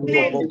your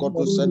Lianto healing.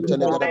 pokoto sete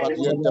legada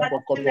badiente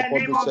In prokoto the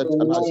potu name of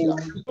sete nasia.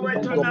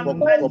 Anto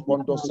prokoto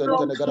pondo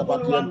sete legada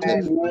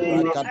badiente.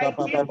 Ragada I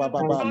give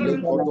baba glory.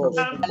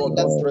 legodos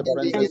podos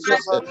reprendes I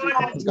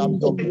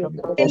ganto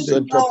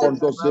sento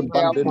pondo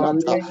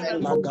simbandenata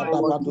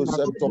lagada bado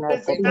sento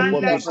pokoto stand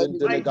podo at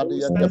sente my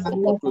legadiente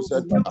pokoto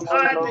senta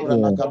God, the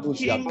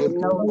renagadusia King,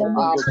 tempo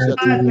pondo as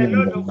sente the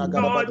Lord of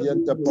Lords,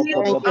 nagadabadiente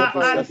pokoto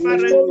podo Alpha sente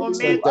and sente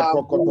Omega.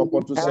 pokoto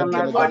podo Thank sente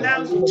you for legade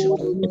that which you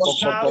pokoto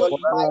serve.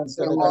 podo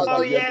sente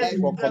Oh legadabadiente yes,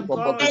 the pokoto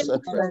podo God.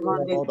 sente.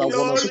 Lord, I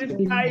We want to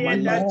glorify my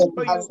and life.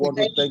 adore I you. want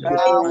to thank you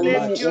for my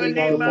life. Lift your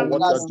Thank you name for up.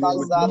 what you are doing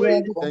with me.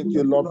 Thank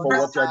you, Lord, for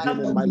what you are doing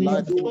in my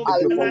life.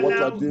 Thank you for what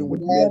you are doing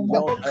with me,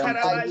 Lord. I am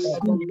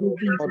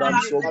Lord, I'm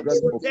so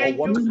grateful for Thank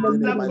what you, you're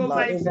doing in Father, my for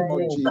life. my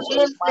Lord soul.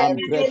 Jesus,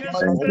 I'm Thank grateful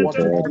you, for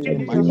what you're doing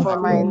in my life.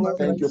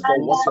 Thank you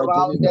for what you're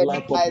doing in the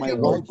life of my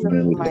you, wife.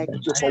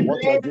 Thank you for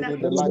what you're doing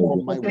in the life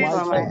of my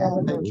wife.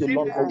 Thank you,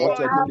 Lord, for what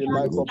you're doing in the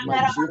life of my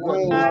children.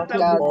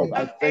 Father, Lord,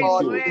 I thank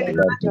you.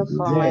 connect you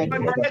for Thank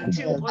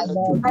you.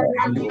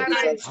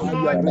 How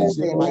you are Lord,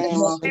 raising my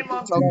name of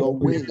to your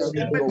ways,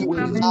 your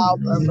ways,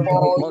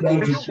 according to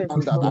Jesus. your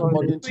standard,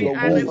 according to We your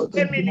are ways.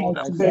 effeminate. Lord,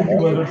 I thank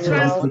We you for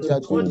trust what you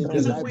are you. doing in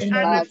the life We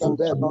are of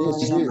Abel,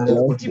 Nisi,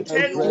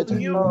 depend Alfred, on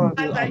you,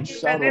 Father, and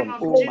in the name Sharon.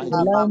 of Oh Jesus. my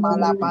God.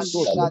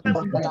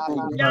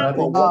 Thank you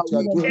for what you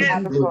are doing in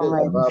the Any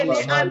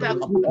leadership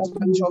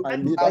other my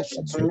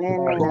leadership,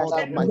 God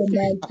and my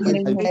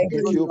I thank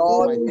you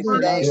for my in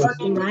finance.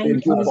 I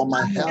thank you for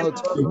my the name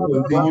health. of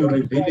God,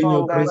 Revealing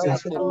your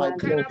presence. in my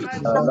body,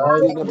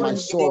 doing in my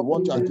soul,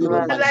 what you are doing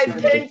in as my I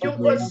spirit. thank you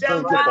for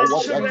Thank you for self-made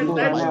what you are children doing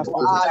in that my you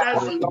body. that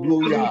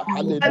Hallelujah.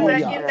 Father,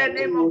 Hallelujah. in the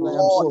name of I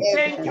am so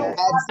thank you,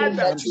 thankful. Father,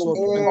 I am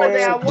so for thankful.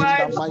 their In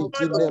the wives,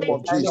 mighty for name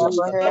of taking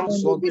Jesus. care of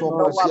Zonto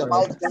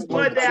Masiata.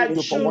 for Lord, their thank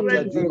you for what you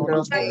are children. doing on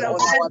this Father,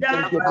 platform. for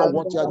Thank that you for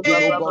what you are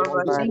doing, oh name God,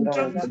 on this of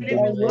platform. the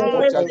Thank living you for God,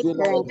 what you are doing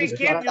on we this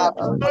give you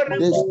platform. glory.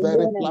 This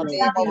very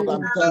platform, Lord,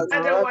 I'm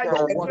thankful Father, what for you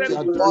what you have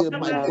are done, doing,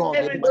 my Father,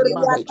 God, in every my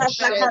marriage.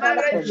 the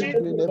marriage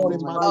In every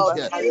marriage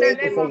here. in the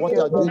Thank you name for of what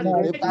you are doing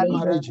in every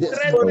marriage here.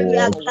 restoration Thank you for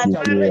what you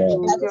are doing marriage.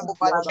 in Lord, I'm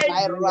Father,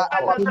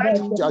 that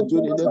what you are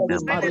doing in every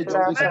marriage marriage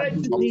on this marriage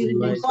platform.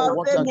 Thank you for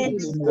what you are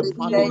doing in the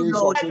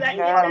families of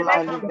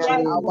Father, in the name of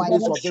Jesus,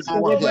 families of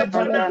everyone here.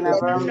 overturn The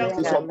situation.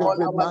 families of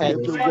every man,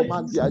 every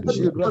woman, their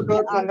children,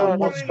 their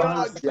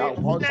husbands, their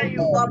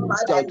husbands.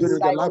 What you are doing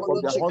in the life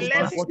of their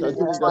husbands, Bless what you are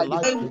doing in the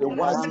life of the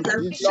wives on bless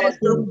this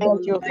platform. upon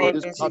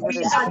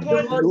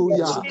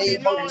Hallelujah. the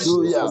Lord.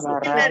 Hallelujah.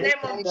 In the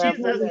name of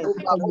Jesus,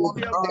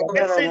 your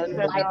blessing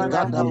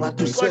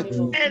Gadabatu set.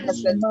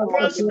 and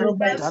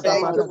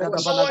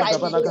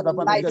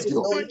prosperous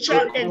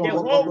future in the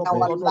home.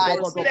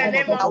 In the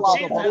name of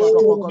Jesus,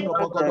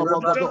 of the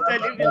living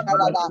Mama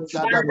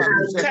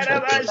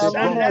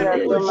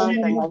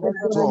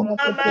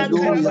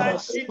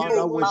Hallelujah.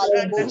 Father, we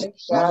thank you.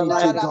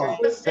 Mighty God.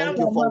 Thank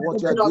you for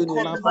what you are doing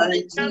in our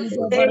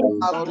glory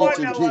upon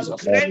to our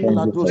Jesus.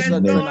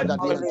 grandchildren, Lord,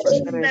 in the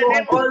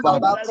name of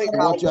Father, Jesus, for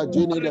what you are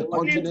doing in the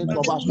continue continent to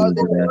of do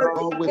Africa.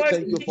 Lord, we upon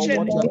thank you for each and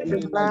what you are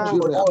doing in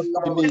Nigeria,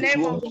 in in the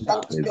name of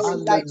Ethiopia. Jesus.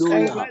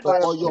 Hallelujah.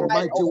 For your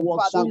mighty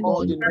works, oh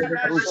God, in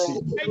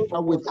DRC.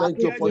 Father, we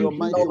thank you for your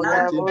mighty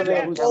works in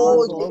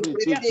DRC. Glory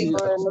to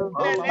Jesus.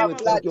 Father, we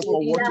thank you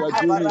for what you are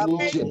doing in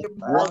Egypt.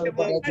 One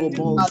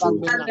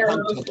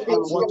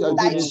what you are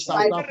doing in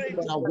South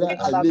Africa, where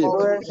I live.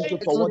 Thank you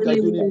for what you are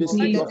doing in the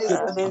city of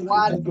Cape Town.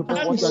 Thank you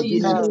for what you are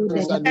doing in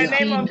In the Tanzania.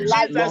 name of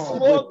Jesus,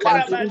 Lord, we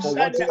thank you for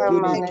what you Mokarabashanda. are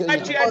doing in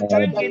What Kenya. you are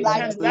doing in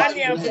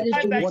We Tanzania, declare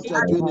Father, what you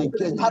are doing in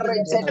Kenya.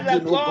 What you are Father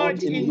doing, oh God,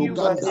 God, in in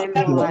Uganda. Uganda,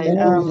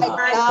 Hallelujah.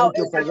 my Thank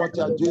you for what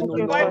you are doing, oh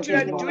what Lord, you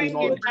are doing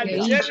in in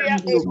Algeria. Algeria,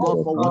 Thank you, God,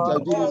 for what you are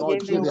doing in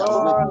Algeria.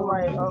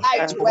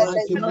 Your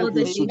mighty move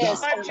in Sudan.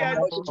 what you are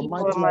Your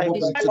mighty move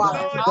in doing,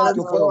 Sudan. Lord, Thank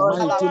you for your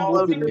mighty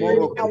move in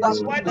Morocco.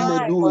 what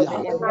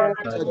Hallelujah.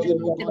 What you are doing,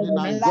 oh God, in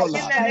in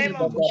Angola. the name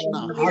of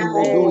Jesus,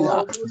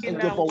 Hallelujah. in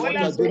Thank you for what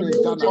you Angola, are doing in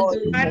Ghana.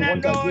 Thank you for Ghana,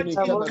 what you are doing Lord, in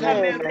in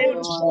Cameroon.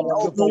 Cameroon,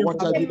 Thank you for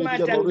what you are in doing in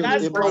Cameroon,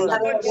 in Madagascar,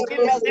 Lord, in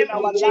the name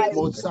of Madagascar,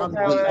 Jesus,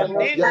 Mozambique.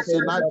 in Yes,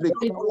 in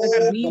Ivory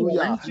Coast.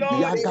 Hallelujah.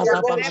 Lord, in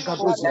Yagada the name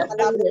of Banagadosia.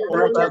 Jesus, For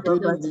what you are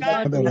doing in Niger.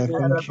 God, Father, I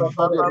thank you.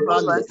 Lord, in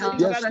Mali.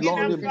 Yes,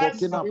 Lord, Burkina in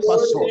Faso, Burkina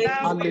Faso.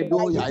 Zambia,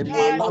 Hallelujah. In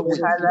Chad, Malawi.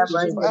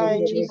 Nigeria,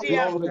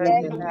 Glory,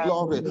 glory,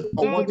 glory.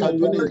 For what you are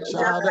Lord, doing in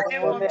Chad, in the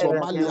name of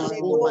Somalia.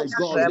 Oh my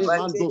God.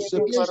 Lemando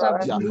Sepia.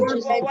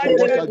 for For what you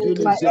what you are are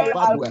doing in doing, Lord,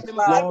 Zimbabwe. in the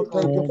Lord,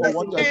 thank you for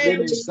what you are doing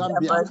name in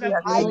Zambia.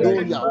 of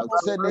Hallelujah.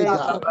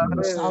 Senegal,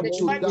 South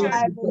what you Sudan.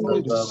 are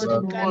Glory to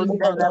doing,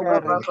 Father,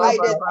 we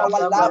thank you.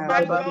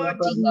 my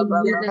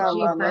Lord,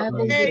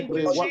 Thank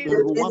you,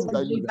 Jesus.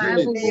 Rwanda, in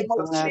Guinea,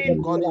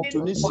 God, in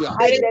Tunisia,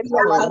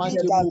 for a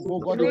mighty move, oh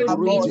God, in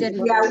Burundi,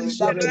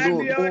 Sierra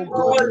Leone, oh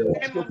God,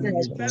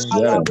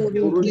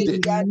 Burundi,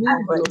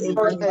 in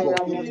Congo,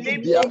 in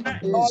Libya,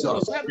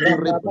 Jesus, in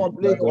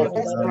Republic of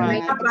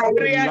Liberia,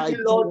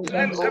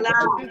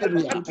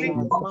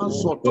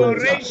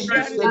 Masotosa,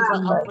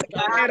 Central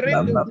Africa,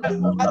 Gambia,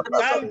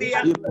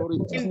 in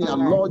Mauritania,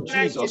 Lord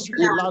Jesus,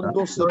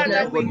 Ilando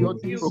Father, we give Setegodio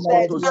you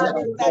Procotosia.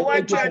 for Thank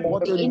what you you are for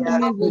what doing in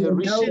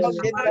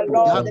Mauritius, in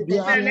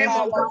Gambia, the name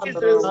of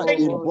Jesus.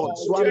 Thank in you for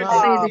Botswana,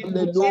 what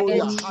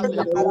hallelujah,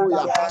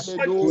 hallelujah,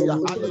 hallelujah,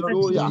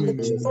 hallelujah.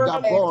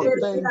 Gabon,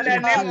 thank in the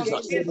you, name of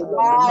Jesus. Jesus.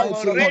 For a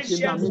mighty work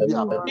in Mauritius,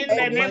 Namibia, in a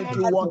the name of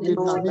mighty work in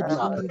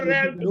Namibia,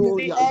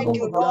 hallelujah.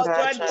 We are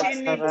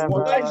Swatini,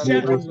 for what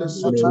you're Georgia, doing in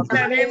Lesotho. in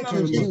the name Thank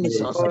of you,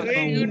 Jesus.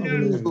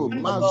 Reunion,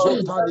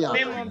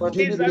 Mazotania, name of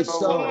Jesus,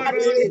 Guinea-Bissau,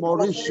 Comoros,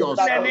 Mauritius,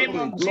 in the name glory,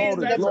 of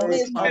glory, Jesus, glory,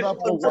 Father,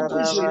 for what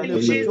you're doing in in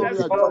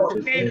Jesus' Equatorial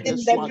name. Guinea,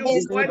 Thank you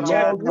for Eswatini, what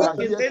you are Lord, we doing are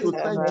in here this to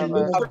thank you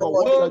for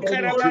what Oh, you're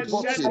doing in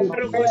Djibouti,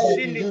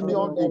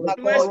 Union, in in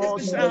Western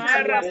Comoros, in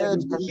Sahara,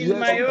 Chad, in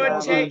yes,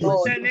 Lord, Mayotte, in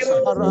in the Western name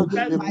of Sahara,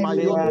 Jesus, in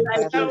Mayotte,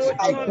 in Sao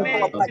Sao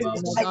Tome,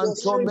 in San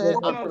Tome the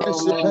and name of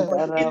Principe,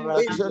 in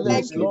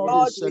Angeles, Lord,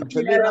 in St.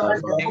 Helena.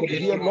 We are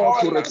here, Lord,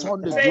 to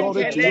return the Saint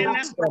glory to you,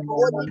 Helena,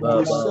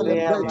 to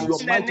celebrate your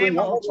in the mighty name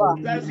of works.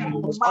 Jesus.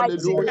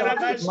 Hallelujah.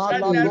 Karabashanda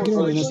Malando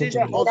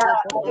Roboshini,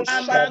 Osopodo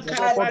Ama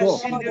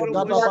Sopodo. Karabashini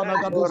Gadabana Roboshana.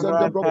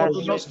 Gadozende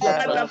Brogodo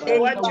Father, for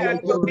what you are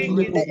doing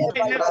in China, what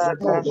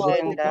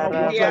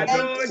be you are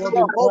doing, adored God, in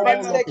in the name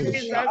all of of this.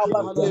 Jesus.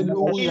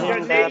 Hallelujah.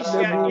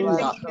 Indonesia,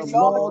 Hallelujah.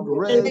 Lord,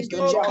 raise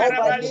the Oh, Lord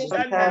of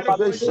Karabashanda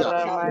salvation.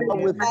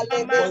 Roboshini, We thank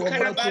you for Ama your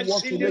mighty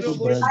work in Karabashini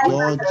Asia.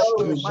 Roboshini,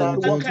 For your mighty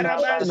work in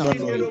China.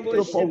 Karabashini Thank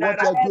you for what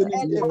Roboshini. you are doing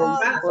in Thank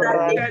you for what you are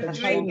doing in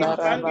China,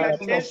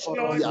 Bangladesh,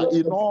 Lord. India,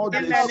 in all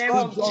In the the name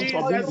of regions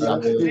of Jesus, India,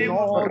 in the in name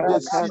of all the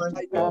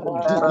cities of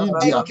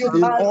India, thank you,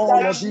 in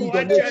all of for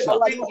what you are Indonesia.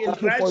 doing in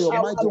Thank you for your Russia.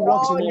 mighty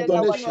works in In the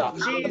name Indonesia. of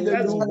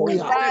Jesus,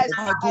 Hallelujah.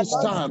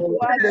 Pakistan.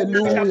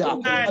 Hallelujah.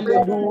 Japan.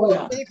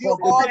 Hallelujah.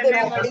 For the In the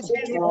name of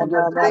country Jesus, of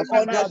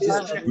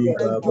Bangladesh.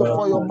 Thank you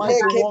for your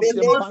mighty works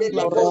in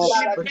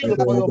Bangladesh. Thank you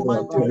for your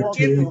mighty we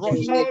works give in you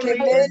Russia.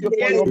 glory, Thank you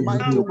for give your you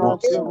mighty honor.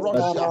 works in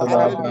Russia. In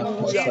the name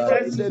of Hallelujah.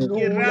 Jesus, Hallelujah.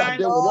 Iran,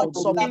 The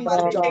works of in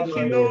Turkey,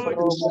 Japan. Lord.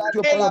 Thank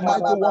you for Thank your you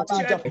mighty for works what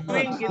in you are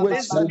Japan. doing in We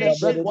this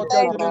celebrate nation. what you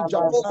are doing in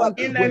Japan.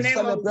 In the We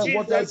name of celebrate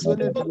what you are Jesus, doing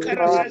in oh,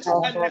 UK.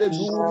 Karabashanda,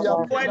 Hallelujah.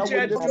 Father, what you we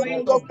are lift up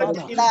doing, your God,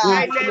 banner in in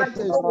Thailand.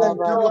 UK.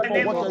 Thanking you In the for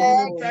name what of you're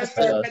doing in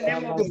Jesus, in Texas. the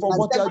name Thank of you for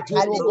what you're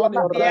doing, oh God,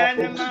 in Ghana.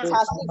 Myanmar,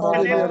 God, in the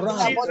in name of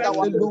Iran, Jesus,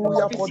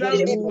 hallelujah, for the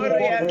South move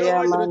of Korea, the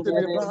Lord, Spirit in Iran, in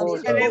the the name of move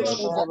of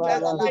the Jesus.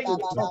 Spirit Thank in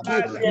you, Turkey,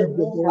 Father, the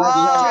move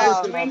of for the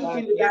what you are Spirit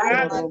doing in in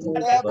Iran, Spirit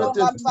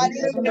in in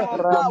the name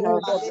of the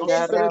move of the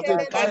Spirit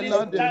in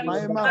Thailand, in Afghanistan,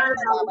 Myanmar,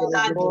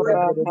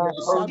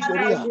 South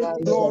Korea.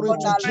 Glory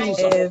to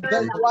Jesus.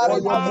 Thank you for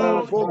your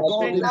move, oh, oh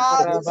God, in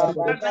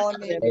Pakistan.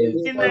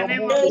 in For the your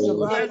name move of in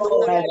Iraq. Jesus,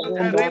 For your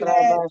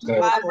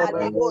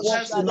move works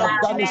Jesus, in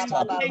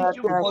Afghanistan. thank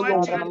you For for your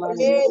what you are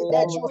doing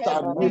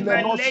Pakistan. We in may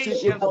not see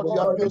it, Malaysia, but we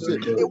are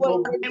music.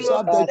 For in the name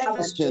of Elizabeth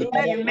Christian,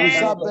 Yemen,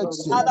 Elizabeth,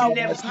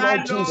 in yes,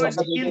 Lord Nepal, Jesus.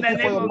 Lord, in Thank the you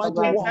for name your of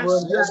mighty Jesus,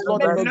 works. Yes,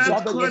 Lord, in in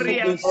North Elizabeth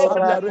Korea, in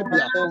Saudi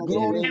Arabia. in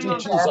Glory the name to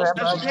of Jesus. Jesus,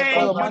 Thank you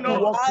for your thank you, mighty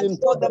Lord, works in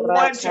for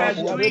what you are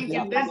Saudi doing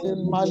Arabia, in this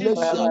in nation,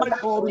 Malaysia. Lord,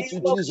 Glory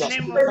to in the Jesus.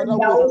 name of Father,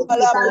 we thank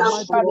you for your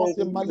mighty works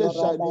in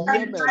Malaysia, in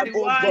Yemen,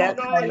 oh one, God,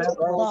 Lord, in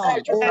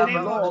Nepal, in the oh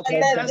name of Lord,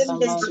 Jesus,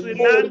 in in Sri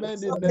Lanka,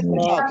 Yemen, in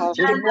Nepal,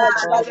 in in North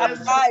Korea. Jesus,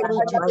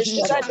 Glory to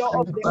Jesus.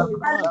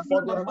 Japan,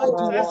 for the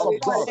mighty work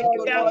of God,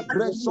 for the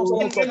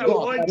graciousness in of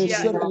God in Cambodia,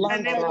 Sri in the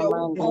name Lanka.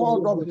 of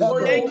God of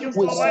heaven, thank you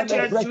we for what you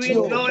are celebrate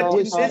doing, you. Lord,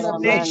 We in this celebrate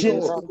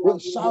nation. you. We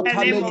shout In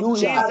the name of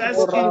hallelujah. Jesus,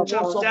 For the in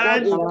works of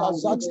God in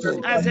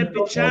Jordan, Kazakhstan,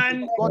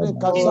 Azerbaijan, God in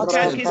in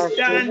Kazakhstan, the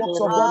Pakistan,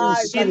 works of God in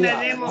in the Syria.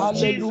 name of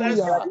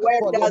Jesus. Hallelujah.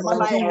 For the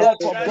mighty work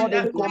of God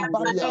in Shanda.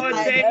 Cambodia,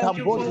 Lord, in thank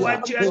you for Cambodia,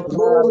 what you are in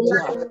doing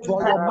Cambodia.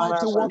 For your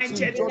mighty works in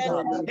in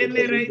Jordan,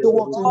 Emirates, mighty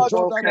works in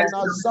Jordan,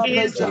 in Azerbaijan.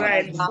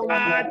 Israel.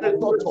 Father,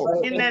 in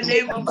In the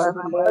name of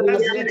in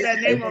Jesus, in the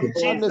name of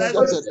Jesus,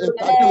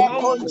 Qatar,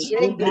 Jehovah,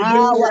 in the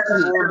thank you,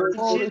 UAE. in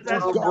Glory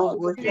to Jesus' God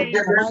for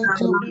the name.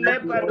 mighty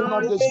movement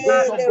of Lebanon, the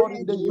Spirit of God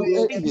in the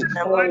thank you UAE.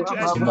 for For what you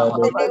are Israel,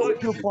 doing, Lord.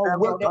 thank you for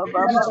work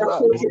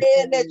Israel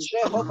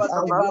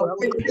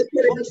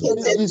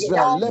and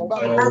Israel,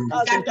 Lebanon,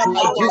 and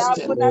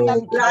Kyrgyzstan.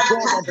 Thank you,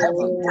 God of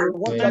heaven, for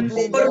what you are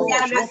doing in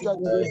Laos, what you are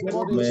doing,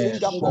 God, in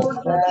Singapore,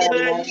 what you're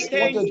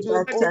Thank doing, oh God,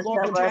 in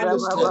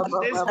Palestine,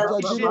 this what you're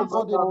doing, oh nation.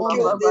 God, in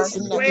Oman,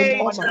 in Way,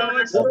 Oman,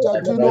 Lord, what you're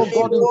doing, oh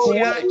God, in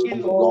India, Kuwait,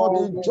 in Lord,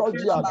 in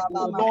Georgia,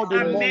 Lord,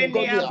 in Armenia,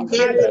 Mongolia,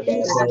 Father.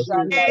 in Thank you for what you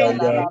are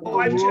doing,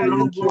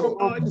 thank you.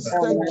 Lord,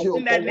 Thank you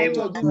in the for what name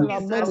you're of doing in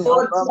Jesus.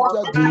 Armenia, what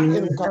you're doing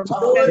in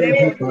In Qatar, the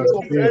name of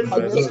Jesus,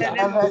 in the Vanessa,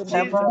 name of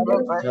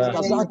Jesus,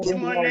 Kazaki,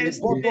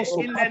 Timor-Leste, Bodo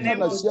in the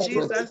name Sokatana of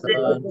Siete, Jesus,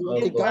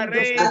 in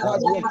Gandos Bahrain,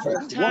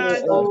 Kogadiete, in what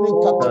Chad, you're doing in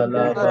Qatar,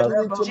 in the what you're name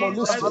doing in of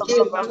Timor Jesus, Leste,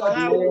 in what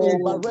you're doing Macau.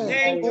 in Bahrain.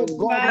 Thank Oh you,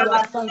 God, we are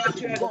Father,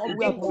 what you are God,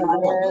 we are doing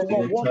grateful for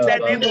what in you the are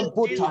name doing in of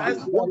Buta, Jesus.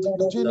 what you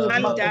are doing in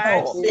Mandad,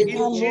 Macau,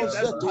 in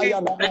Jesus'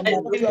 name, what you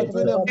are in doing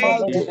in the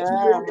Malte,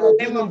 what you are doing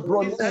name in of Brunei,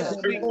 Jesus,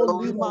 we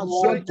Holy God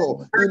Mazonto,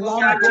 for what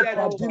Ilando you are Pradina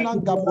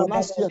doing.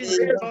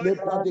 Gamonasiete, Lord, Le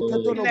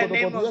Pradicato in the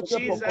name of Nogodogodiete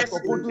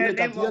Jesus, in Pocotopodu the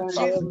name of Legadieta,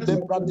 Jesus. Le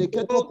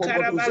Pradicato Oh, Pogoduzende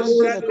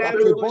Karabashanda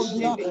Necate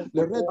Bondia, Roboshini.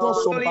 Le Redo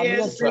Oh, yes,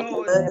 Sompaniestra,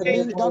 Lord. Le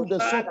Thank you, Lingan de Soto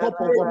Father, for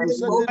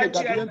Pogoduzende what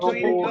you are Legadiente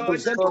doing,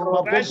 Lord. Pogoduzende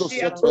Mabondo Russia,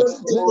 Setre,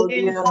 Le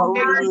in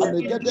in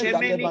Alegede Germany.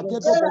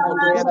 Gadebagedo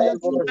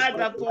Pogodogadiente.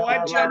 Father, for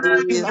what you are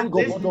doing in Sango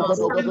this nation,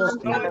 Bodogodogodos.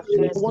 Lord,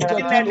 What you're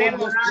in the doing, oh name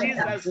yes, of Lord,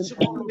 Jesus, in show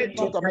all of it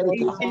North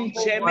America, in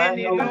oh my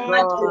Germany, God,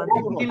 Lord,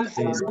 Europe, in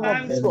all of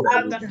France, Europe.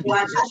 Father, Thank you,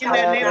 Jesus. in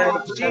the name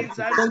of Thank Jesus,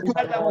 you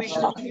Father, for we give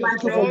Russia. you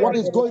Thank you for what glory.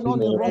 is going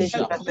on in As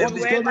Russia, the what is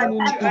word going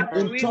on that you are in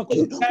doing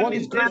Turkey, for them what in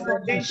is going this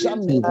on in nation,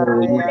 Germany. stay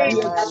We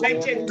united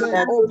declare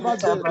together. over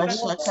the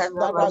wars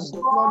that are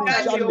going on in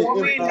Stand your Germany,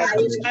 in wind, France,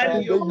 stand in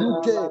the your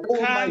UK.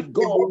 Oh my come,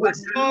 God, we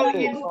oh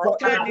pray in for Italy,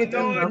 everything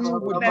Lord, we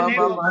in the within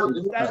name of the Jesus,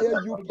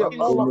 entire UK, in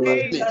all of Spain,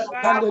 Italy.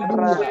 Father,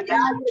 Hallelujah.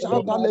 in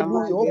Shout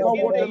hallelujah over in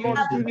what the the Lord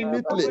is UK, doing in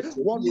Italy, Lord,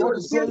 what God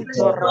is going Lord,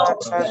 to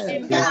expand.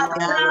 in the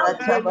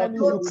What's going Father, on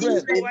in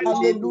Ukraine? for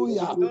what you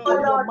Hallelujah. do, For Lord,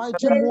 your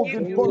mighty move give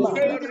in you Poland.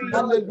 glory in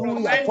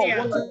Hallelujah. For Romania,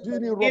 what you're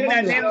doing in in the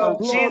Romania. name of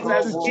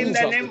Glory to Jesus, in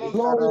the Jesus. name of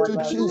Glory to Jesus,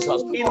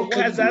 Jesus. For in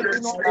what is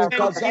going on in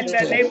Kazakhstan, in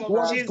the Kazakhstan. name of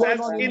What is going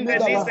Jesus, on in in the Netherlands.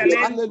 Netherlands,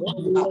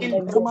 Hallelujah.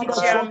 in Ramada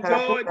Belgium, Sonto.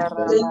 Lord,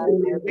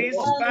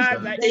 this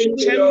Father, in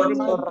Czech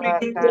Republic.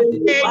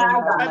 Thank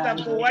you, Father,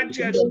 for what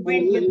you are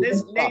doing in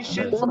this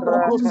nation.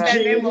 In the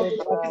name of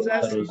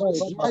Jesus,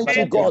 Mighty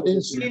Spain, God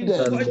in in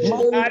Sweden, mighty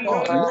Portugal,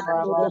 God, Lord, let the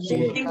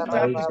in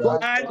what is going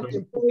Zambian, on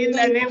in in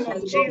the Poland, name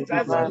of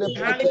Jesus, in celebrating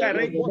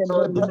Hungary, what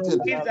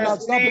celebrating in Jesus'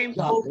 South name,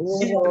 Africa,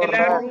 in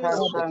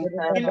Belarus,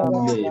 in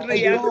oh my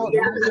Austria, God,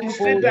 in in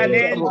Switzerland,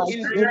 Belarus,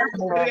 in in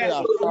Austria.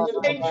 Austria,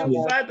 Thank you,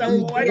 Father, thank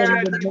for you. what you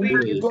are doing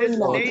What's in this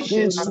going on in nation.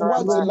 In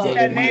Swaziland,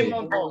 the my name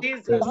of God,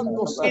 Jesus,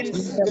 Lando in City,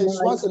 in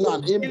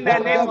Swaziland, in in the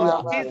name of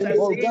Bulgaria,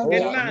 Jesus, in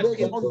Denmark,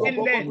 in Lesondo Finland,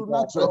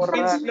 Bogodunatre,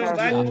 in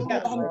Slovakia,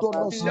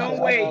 in Landonosia,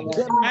 Norway,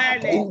 Denmark,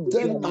 Ireland, in in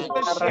Denmark,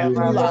 Russia.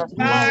 Finland, my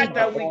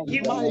Father, we God,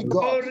 give my you God,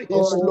 glory in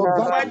for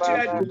what you Slovakia,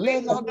 are doing,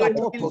 Lena Lord,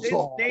 in this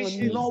Gapotoso, in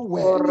nation.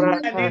 Norway, In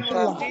in the name of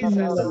Finland,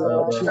 Jesus,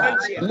 Georgia,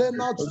 Georgia,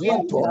 Lena in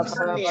Swanto,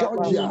 Romania,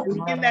 Georgia,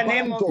 in the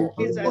name of Bando,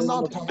 Jesus,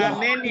 Donataya,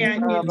 Armenia,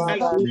 in in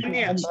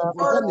Albania, Slovenia.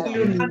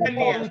 Lithuania,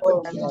 Glory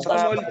to in Jesus.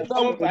 Father,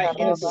 we Moldova,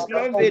 in pray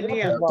for what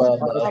Slovenia. you're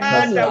doing in Father,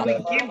 Armenia, we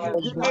give what you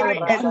you're doing in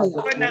glory and Albania, honor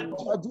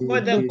what you're doing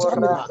for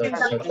in the Lithuania,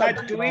 things what you you're are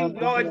doing doing,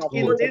 Lord,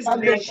 in in this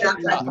nation.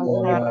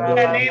 Albania, In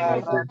the name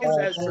of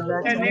Jesus,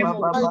 in the name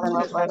of mighty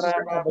Jesus,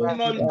 in Albania,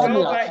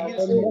 Moldova,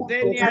 in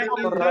to Slovenia,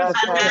 in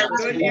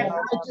Macedonia,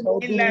 mighty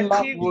in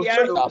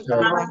Finland,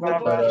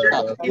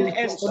 Latvia, in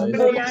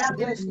Estonia, in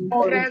yes,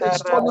 Lord, in Cyprus,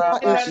 Estonia,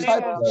 in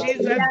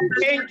in the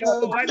name of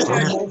Cyprus,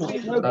 Jesus. Thank you for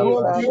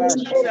what you are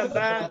doing,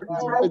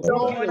 Montenegro,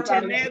 Luxembourg,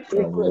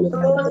 Montenegro,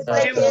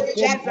 name of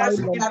Jesus,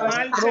 in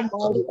Malta,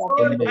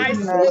 in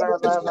Iceland,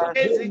 Mexico,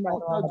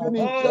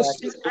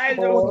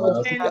 oh, in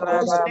Isle of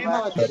Man, name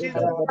of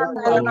Jesus,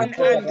 in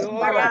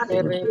Andorra.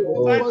 Thank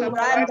you,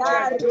 Father, for what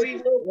you are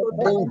doing in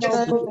this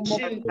Chelsea,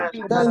 nation,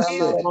 in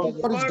Swansea,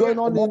 what is Andorra, going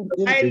on in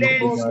Islands,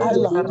 Faroes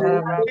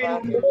Island,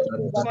 in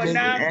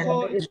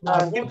Monaco, in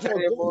what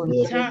you're doing Malta,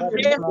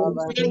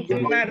 in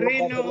San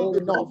Marino,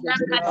 enough.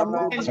 I'm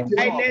not and enough.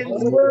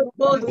 Islands,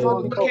 in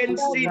Vatican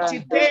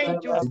City.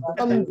 Thank you,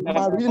 Father, San for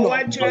Marino,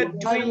 what you are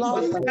doing for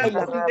Island, some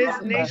in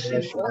this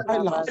nation,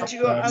 Island, what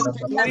you are doing,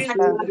 Lord,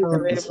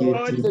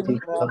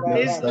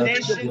 this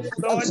nation,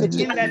 Lord,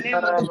 City, in the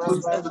name of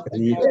Jesus.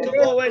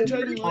 Over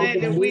to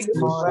the week,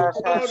 Lord,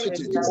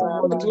 City.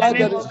 in the Like name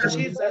there is of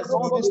Jesus,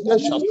 all these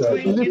nations.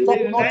 doing Lift in the up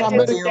North United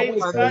America States, with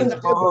Father,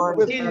 thanksgiving,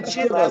 with in thanksgiving,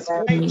 Jesus'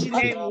 mighty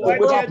name, what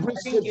with you are doing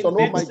appreciation. in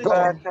Oh my God.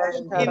 Mexico,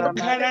 Thank you in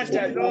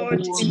Canada,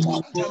 Lord, in for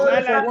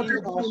Guatemala, what in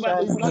you're doing in Cuba,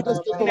 the United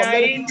States in of America.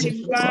 Haiti,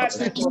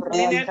 Father, in Mexico,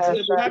 the next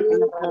Republic.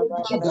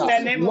 In Canada. the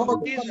name of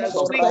Lord Jesus, Jesus,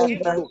 we thank give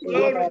you you for your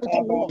glory mighty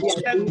works. for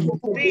the good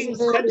things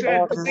In that you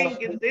are doing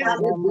in this,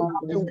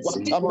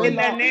 in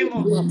the Guatemala, name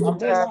of Jesus,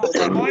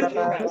 Guatemala, in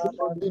Honduras,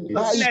 in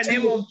in the name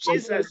Haiti. of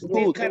Jesus,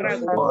 Good.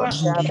 Thank Nicaragua,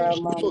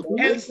 you.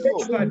 El Thank you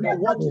for Salvador,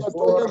 what you are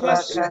in doing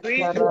Costa in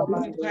Rica,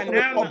 in Dominican Panama,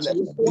 Republic.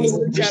 in In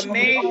Dominican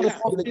Jamaica,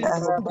 Republic, in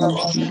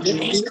Honduras, in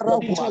in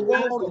Nicaragua. Glory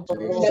Togo, to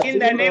Jesus. in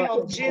the name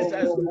of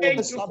Jesus. El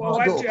Thank you for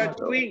what Salvador, you are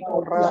doing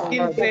yeah,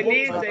 in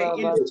Belize,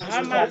 in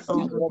Bahamas, glory, in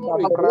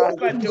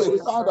what you do,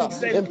 Barbados, Father, in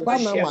St. in Lucia.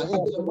 Panama,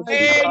 in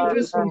Jamaica, Thank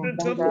you, Spirit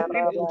of the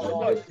Living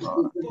God,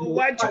 for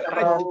what you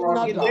are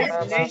doing in Canada, this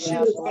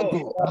nation, Lord.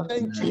 Togo.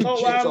 Thank you, Oh,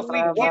 Jesus,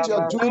 we for what give you're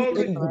you doing glory.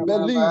 in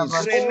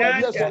Belize. Oh,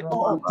 yes, Grenada,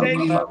 Lord.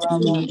 thank you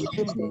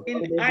In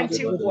in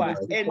Antigua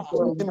and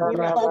Barbuda,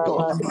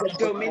 Barbados,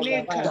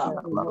 Dominica,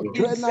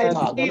 in St.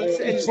 Grenada, Kitts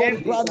and Sombra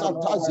Nevis.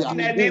 Natasia, In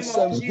the in name of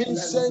St. Jesus,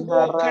 Vincent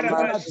oh and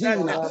Grenadina,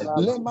 Karabashanda,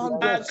 Lemando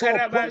Ma so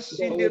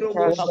Karabashindi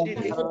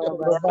Roboshini,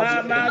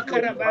 Mama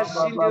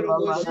Karabashindi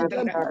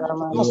Roboshanda,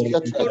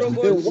 in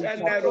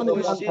Roboshanda Washington, in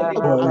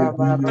Roboshini,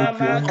 Antigua and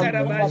Mama Barbuda,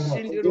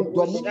 Karabashindi in Roboshanda,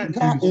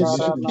 Dominica, in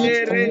St.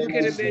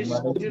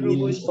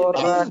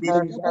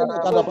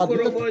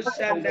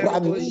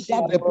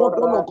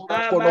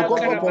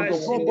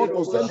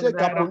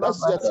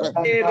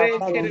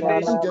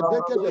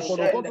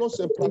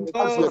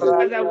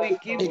 Father, we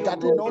give you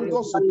glory.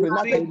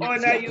 We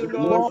honor you,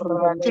 Lord.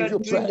 Give You're you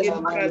doing praise.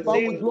 in Brazil,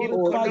 We in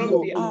glorify you.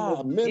 Colombia,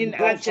 in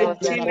Mendoza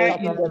Argentina,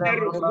 in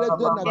Peru, in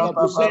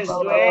Thank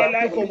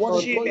Venezuela, you for in what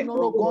is going Chile, on,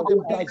 oh God, in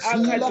in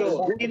Brazil.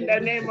 Ecuador, in the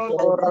name of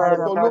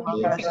Colombia. Lord,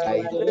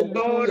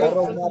 Hallelujah.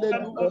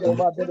 Hallelujah.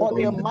 For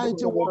the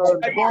mighty works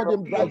of God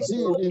in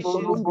Brazil, in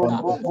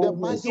Colombia, the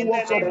mighty in the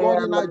works of name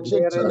God in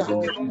Argentina,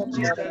 of the mighty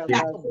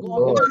Jesus.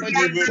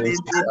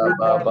 works of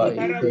God in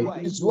Paraguay.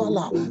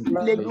 Venezuela.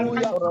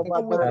 Hallelujah.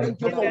 And we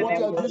thank you In for the what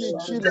you name are of doing in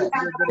Chile. Jesus.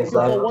 Thank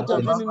you for what you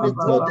are doing in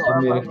Ecuador.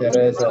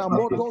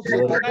 Father, we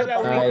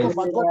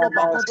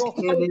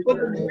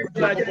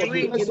you are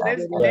doing in these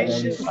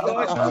nations,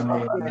 Lord,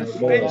 in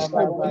French,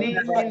 in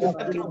Philippines,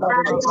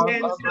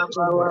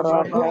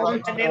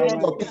 in the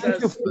name of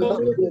Jesus.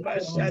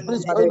 Oh, what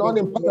is going on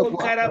in Oh,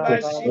 Paraguay?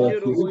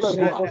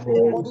 Karabashindrubushanda.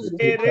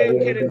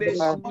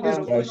 What is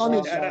going on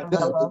in Erekerebeshindrubushindara.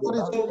 what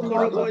is Oh, going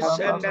on in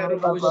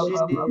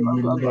Koroboshandarubushindi.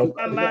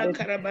 Mama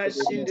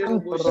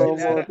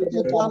Karabashindrubushindara.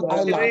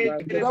 Island?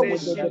 That we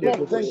cannot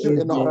thank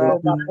you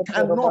enough.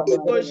 Cannot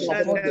thank you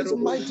enough for these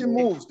mighty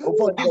moves,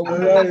 for these We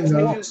mighty give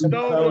you works,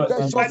 glory for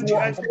precious what you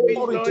are works. doing,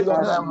 Glory to Lord, your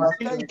name.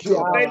 in Thank you.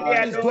 Australia, What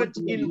is going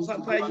Lord, in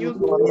Papua New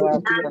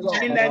on,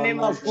 Guinea, in the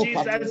name of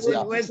Jesus,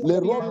 in West Indies,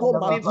 Leroto in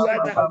Madia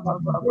Father,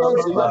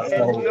 Manzia,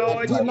 and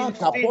Lord, Adina in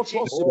Fiji,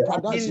 Capoto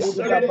in Sipradasia.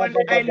 Solomon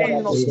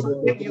Islands.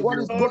 Give you What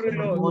is going glory,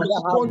 Lord. on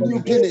in Papua New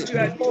Guinea? You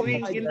are Oh doing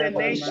my in the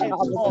nations.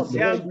 God,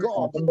 my Jump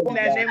God. in What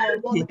the is name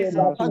of going on Jesus,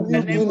 in Papua in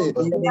New the name Guinea? of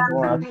Jesus.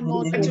 Going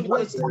on That in was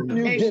West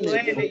New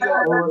Guinea?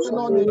 Emmanuel, What your is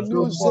going on in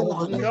New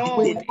Zealand?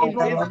 We known in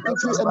cannot this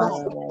thank you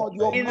enough for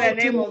your in the mighty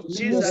name move of in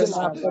New Jesus.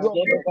 Zealand, your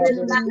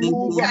mighty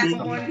move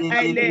Solomon in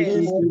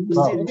Islands,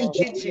 in Egypt.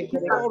 Egypt,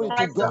 Glory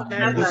to God. In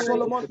Nauru,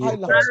 Solomon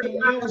Islands. in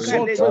New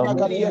Zontrena Caledonia,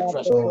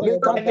 Gadiatrash.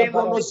 in the Lekante name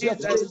of Pronosietra.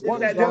 Jesus, in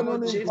What the is going name of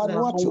on in Jesus.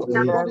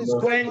 Vanuatu? What is going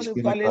on French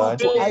in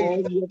Vanuatu? I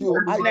Polynesia, thank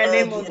you. I in the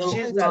name thank you. of Mighty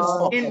Jesus,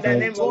 God. in the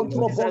name of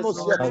Zontro Jesus,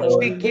 Bonosiatrash.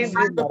 we give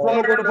you Lezente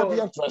glory, Lord.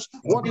 Pronogodiatrash.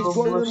 What is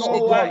going on, oh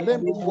God? Worldwide,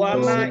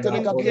 Wama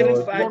in Bondo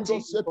Kiribati,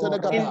 in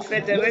Setenegada.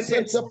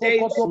 Federated Lezente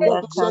States, Pokoto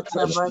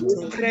Bodosetrash.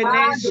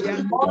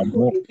 Micronesia,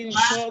 in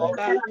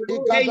Toga.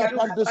 Igada Thank you,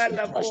 Father,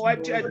 Pandesetrash. for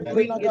what you are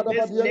doing in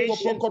this Brinagada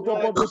nation, Pokoto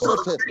Lord,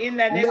 Bodosete. in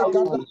the name of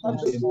Legada and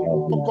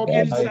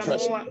Pokoto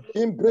Samoa,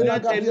 Imbrena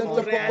Northern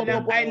Gadiente Mariana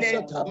Pocotobo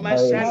Island, Seta,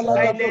 Marshall Malagato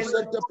Islands,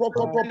 Sete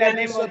in the Procotobo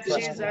name of Seta,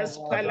 Jesus,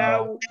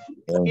 Palau,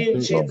 in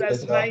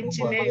Jesus'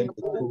 mighty name,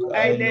 Cook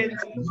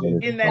Islands,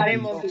 in the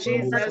name of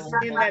Jesus,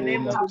 in the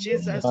name of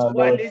Jesus,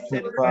 Wallis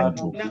and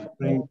Futuna,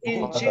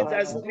 in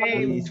Jesus'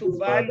 name,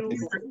 Tuvalu,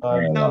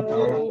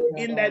 Nauru,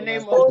 in the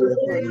name of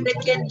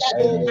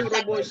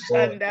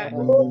Okroboshanda,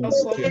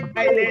 Norfolk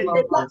Island,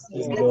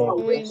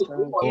 in Italia,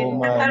 in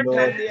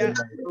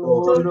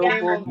the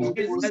name of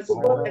Jesus,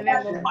 in the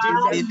name of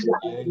Jesus.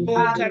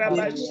 Oh,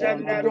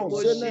 Karabashanda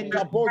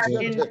Ruboshindi,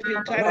 in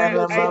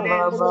Pikara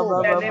Islands,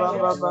 in the name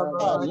of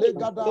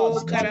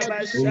Oh,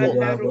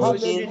 Karabashanda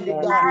Ruboshindi,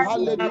 Hallelujah,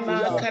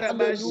 Ama hallelujah,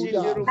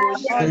 Karabashindi hallelujah,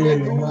 Ruboshanda,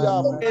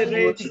 hallelujah.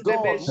 Mighty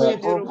God, we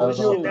Erekrebeshindi thank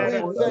you,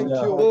 we Ruboshindara,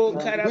 thank you. Oh,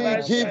 We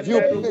give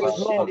you Karabashanda praise,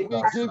 Lord. Ruboshindi,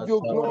 We give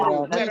you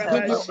glory. Oh, We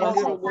give you Karabashindi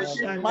honor.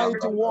 Ruboshanda.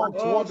 Mighty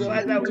works, Oh, what the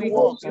Father, mighty we give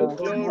works. you Be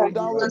glory.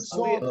 thou We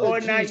exalted,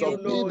 honor Jesus. you,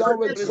 Be Lord.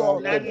 thou There is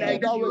exalted. none Be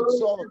like thou you.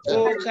 exalted.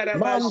 Oh,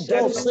 Mando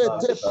Karabashanda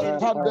sete Ruboshindi.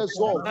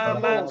 pandezo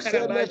Mama fano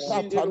sele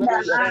Karabashindi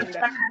katanesia.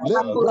 Ruboshanda. Oh,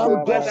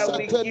 Lembrando Father,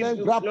 we sete give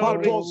you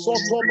glory. nengrapato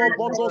sotomo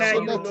bodo Honor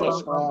you,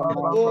 senetrash. Lord.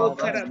 Oh,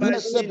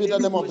 Blessed be Karabashindi the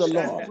name of the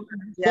Lord. Ruboshanda.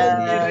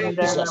 Thank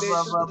you, Jesus.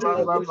 Erekrebeshindi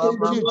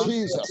Thank you, Ruboshindi.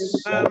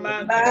 Jesus.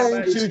 Mama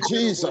Thank you, Karabashindi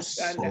Jesus.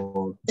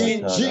 Ruboshanda. In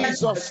In Jesus'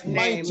 Jesus'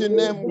 mighty name.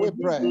 name we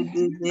pray.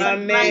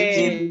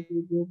 Amen.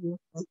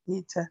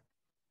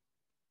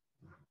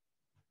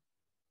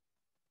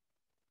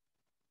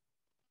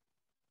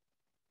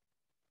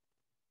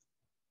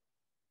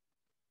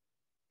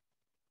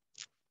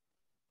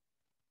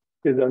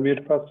 Please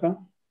unmute, Pastor.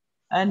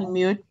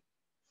 Unmute.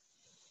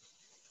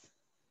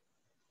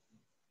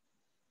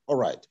 All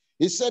right.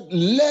 He said,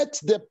 let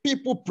the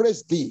people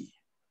praise thee,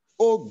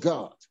 O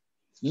God.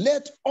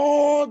 Let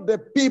all the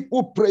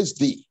people praise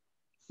thee.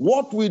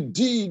 What we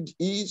did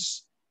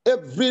is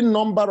every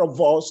number of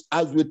us,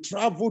 as we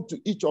travel to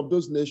each of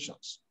those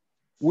nations,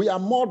 we are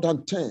more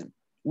than 10.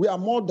 We are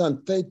more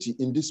than 30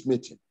 in this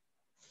meeting.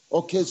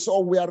 Okay, so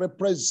we are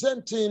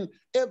representing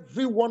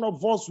every one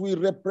of us. We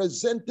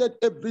represented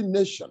every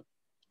nation,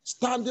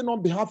 standing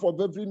on behalf of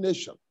every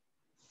nation.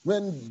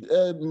 When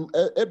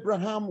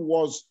Abraham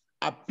was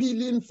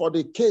appealing for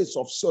the case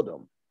of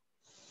Sodom,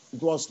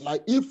 it was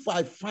like, if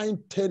I find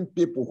 10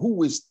 people who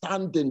will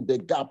stand in the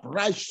gap,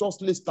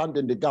 righteously stand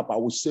in the gap, I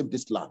will save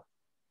this land.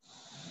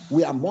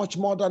 We are much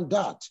more than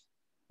that.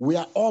 We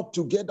are all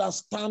together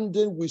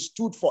standing. We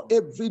stood for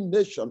every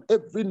nation,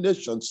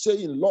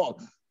 saying, Lord,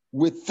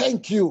 we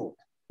thank you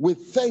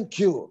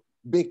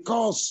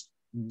because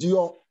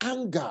your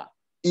anger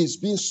is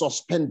being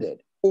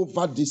suspended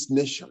over this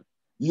nation.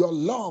 Your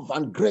love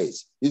and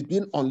grace is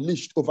being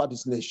unleashed over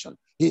this nation.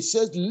 He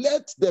says,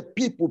 let the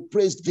people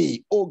praise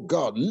thee, O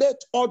God.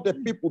 Let all the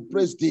people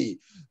praise thee.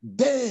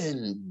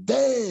 Then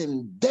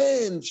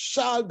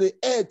shall the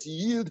earth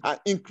yield her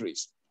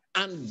increase.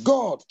 And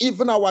God,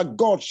 even our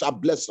God, shall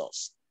bless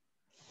us.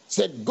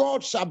 Said,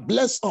 God shall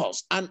bless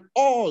us, and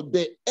all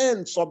the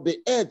ends of the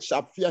earth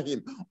shall fear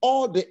him.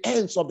 All the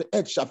ends of the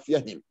earth shall fear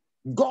him.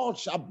 God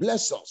shall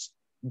bless us.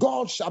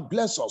 God shall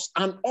bless us,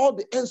 and all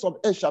the ends of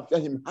the earth shall fear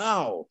him.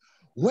 How?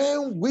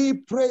 When we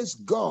praise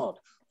God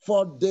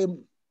for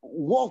the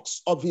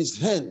works of his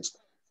hands,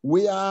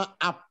 we are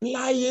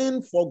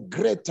applying for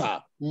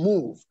greater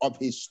move of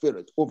his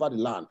spirit over the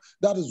land.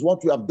 That is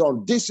what we have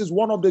done. This is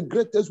one of the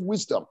greatest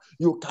wisdom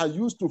you can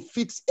use to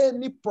fix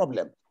any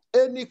problem,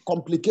 any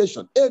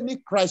complication, any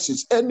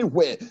crisis,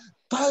 anywhere.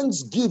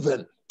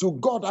 Thanksgiving to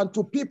God and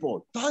to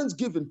people.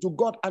 Thanksgiving to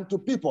God and to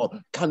people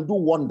can do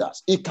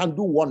wonders. It can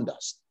do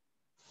wonders.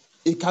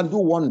 It can do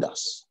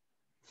wonders.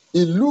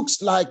 It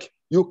looks like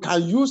you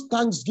can use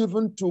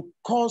thanksgiving to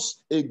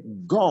cause a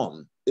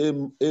gun,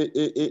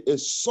 a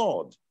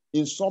sword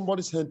in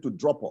somebody's hand to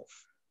drop off.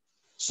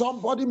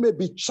 Somebody may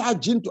be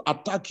charging to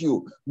attack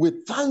you.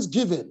 With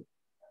thanksgiving,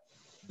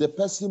 the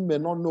person may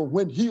not know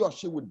when he or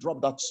she will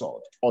drop that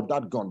sword or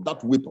that gun,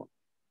 that weapon,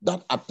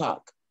 that attack,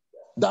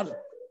 that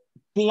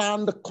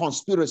planned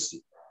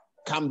conspiracy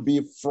can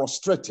be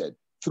frustrated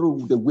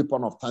through the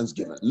weapon of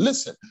thanksgiving.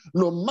 Listen,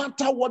 no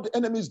matter what the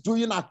enemy is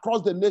doing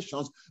across the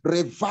nations,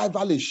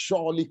 revival is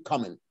surely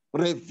coming.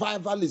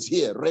 Revival is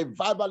here.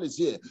 Revival is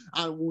here.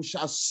 And we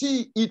shall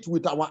see it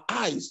with our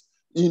eyes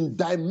in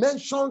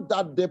dimensions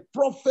that the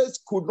prophets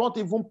could not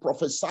even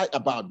prophesy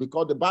about,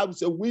 because the Bible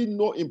says we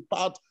know in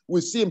part,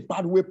 we see in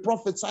part, we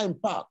prophesy in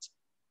part.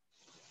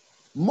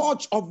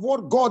 Much of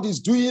what God is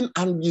doing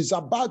and is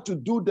about to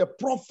do, the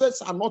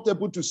prophets are not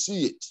able to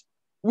see it.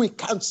 We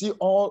can't see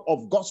all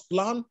of God's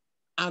plan,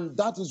 and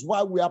that is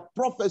why we are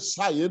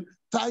prophesying,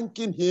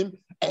 thanking him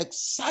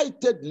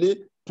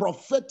excitedly,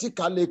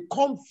 prophetically,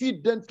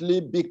 confidently,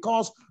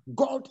 because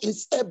God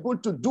is able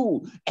to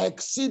do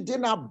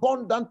exceeding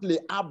abundantly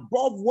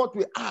above what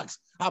we ask,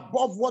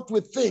 above what we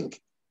think,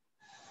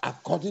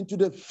 according to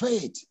the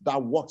faith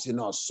that works in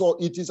us. So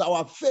it is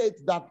our faith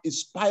that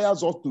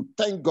inspires us to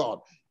thank God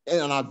in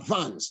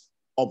advance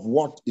of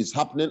what is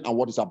happening and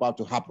what is about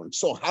to happen.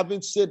 So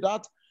having said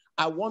that,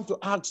 I want to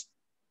ask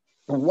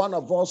one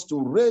of us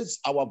to raise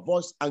our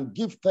voice and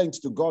give thanks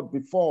to God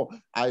before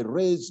I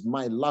raise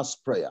my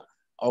last prayer.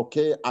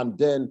 Okay, and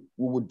then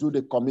we will do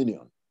the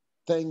communion.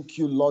 Thank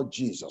you, Lord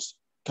Jesus.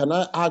 Can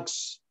I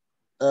ask,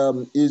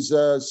 is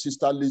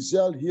Sister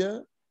Lizelle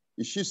here?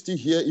 Is she still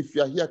here? If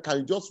you're here, can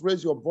you just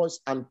raise your voice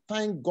and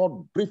thank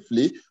God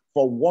briefly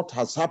for what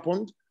has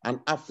happened? And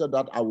after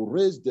that, I will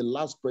raise the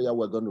last prayer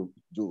we're going to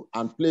do.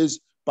 And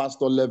please,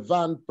 Pastor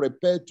Levan,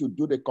 prepare to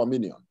do the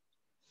communion.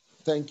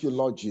 Thank you,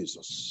 Lord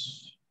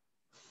Jesus.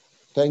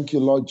 Thank you,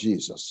 Lord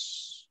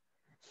Jesus.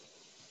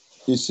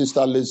 Is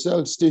Sister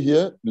Lizelle still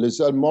here?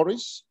 Lizelle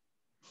Morris?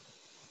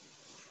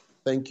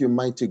 Thank you,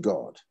 mighty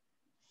God.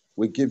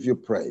 We give you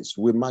praise.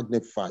 We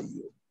magnify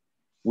you.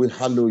 We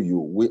hallow you.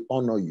 We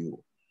honor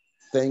you.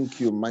 Thank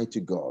you, mighty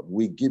God.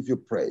 We give you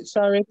praise.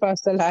 Sorry,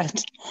 Pastor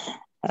Lad.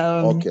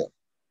 Okay.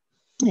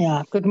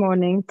 Yeah, good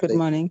morning. Good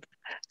morning.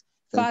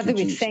 Thank Father, you,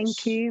 we Jesus.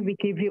 thank you. We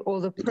give you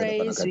all the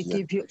praise. We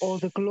give you all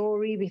the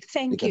glory. We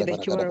thank you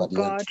that you are a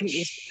God who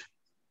is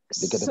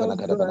so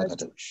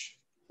good.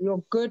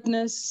 Your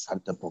goodness.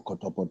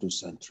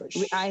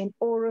 We are in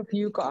awe of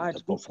you, God.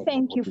 We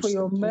thank you for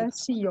your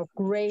mercy, your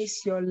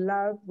grace, your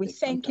love. We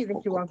thank you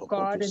that you are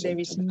God and there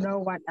is no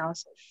one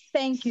else.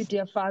 Thank you,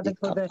 dear Father,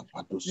 for the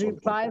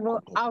revival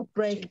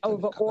outbreak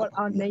over all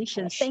our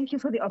nations. Thank you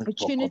for the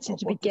opportunity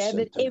to be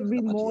gathered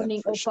every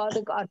morning, oh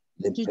Father God,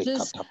 to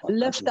just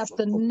lift up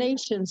the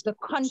nations, the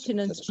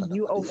continents to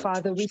you, oh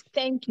Father. We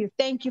thank you.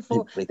 Thank you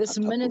for this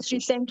ministry.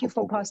 Thank you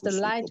for Pastor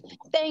Light.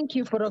 Thank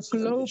you for a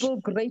global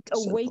great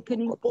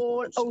awakening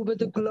all over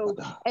the globe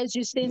as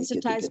you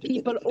sensitize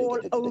people all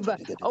over,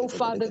 oh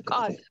Father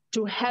God,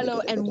 to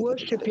hallow and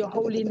worship your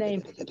holy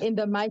name in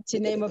the mighty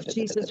name of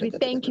Jesus. We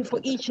thank you for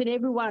each and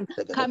every one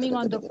coming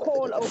on the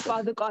call, oh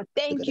Father God.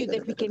 Thank you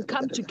that we can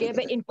come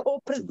together in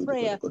corporate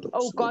prayer,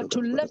 oh God, to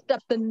lift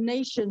up the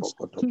nations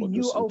to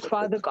you, oh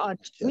Father God.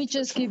 We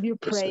just give you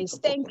praise.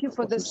 Thank you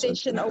for the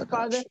session, oh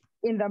Father,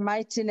 in the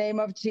mighty name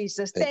of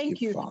Jesus.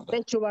 Thank you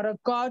that you are a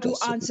God who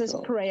answers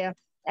prayer.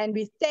 And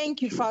we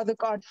thank you, Father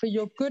God, for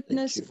your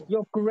goodness,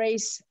 your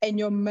grace, and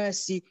your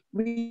mercy.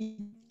 We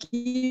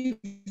give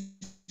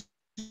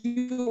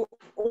you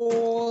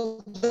all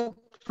the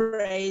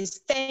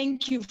praise.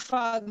 Thank you,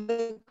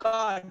 Father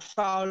God,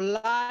 for our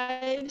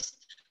lives,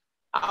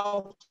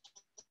 our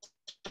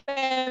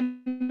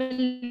families,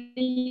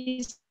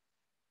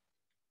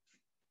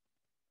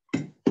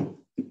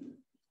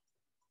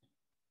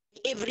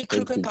 every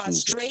crooked path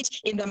straight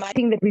in the mighty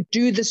thing that we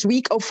do this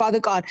week, oh Father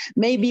God.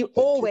 May we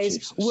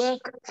always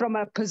work from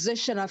a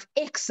position of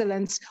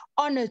excellence,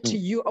 honor to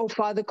you, oh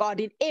Father God,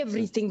 in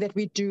everything that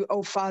we do,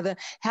 oh Father.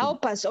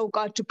 Help us, oh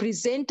God, to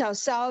present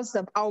ourselves,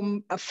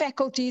 our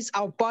faculties,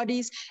 our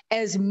bodies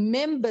as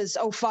members,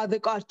 oh Father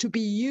God, to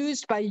be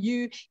used by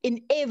you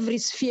in every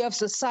sphere of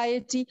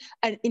society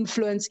and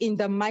influence in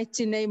the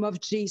mighty name of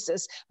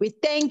Jesus. We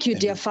thank you,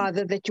 dear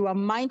Father, that you are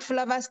mindful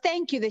of us.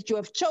 Thank you that you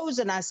have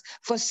chosen us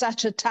for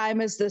such a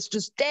time as this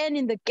to stand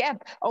in the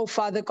gap, oh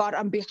Father God,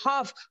 on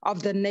behalf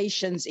of the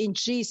nations. In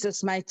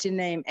Jesus' mighty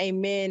name,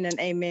 amen and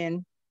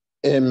amen.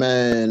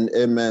 Amen.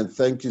 Amen.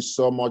 Thank you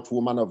so much,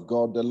 woman of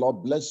God. The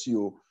Lord bless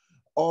you.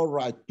 All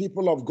right,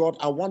 people of God,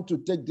 I want to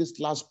take this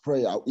last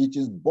prayer. It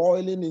is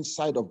boiling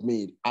inside of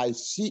me. I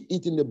see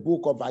it in the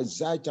book of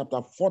Isaiah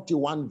chapter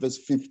 41, verse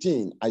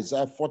 15.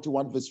 Isaiah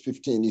 41, verse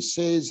 15. It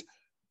says,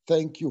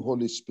 thank you,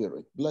 Holy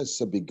Spirit.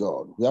 Blessed be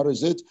God. Where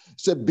is it? It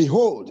said,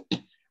 behold,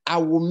 I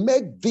will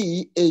make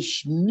thee a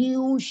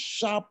new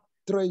sharp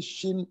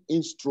threshing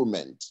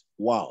instrument.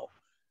 Wow.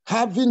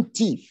 Having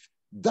teeth,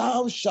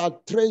 thou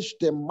shalt thresh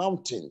the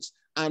mountains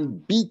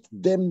and beat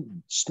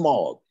them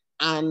small,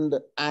 and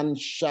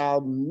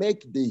shall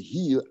make the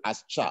heel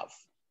as chaff.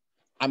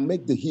 And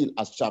make the heel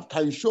as chaff.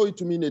 Can you show it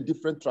to me in a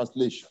different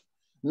translation?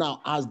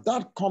 Now, as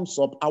that comes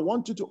up, I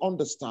want you to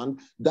understand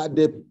that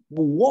the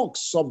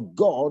works of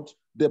God,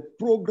 the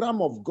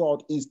program of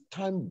God is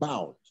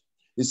time-bound.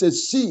 It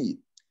says, see,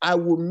 I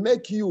will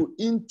make you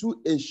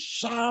into a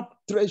sharp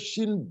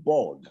threshing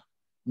board,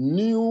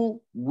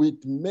 new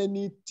with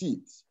many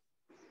teeth,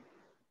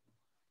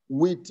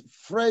 with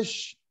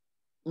fresh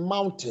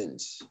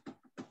mountains.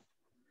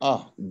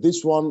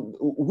 This one,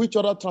 which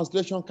other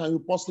translation can you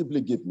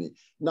possibly give me?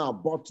 Now,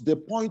 but the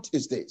point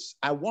is this.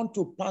 I want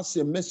to pass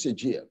a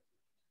message here.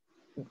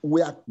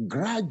 We are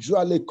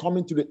gradually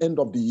coming to the end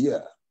of the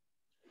year.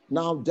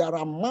 Now, there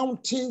are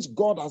mountains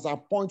God has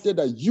appointed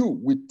that you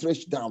will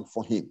thresh down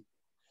for him.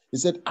 He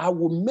said, I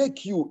will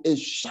make you a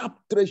sharp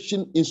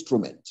threshing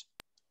instrument,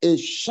 a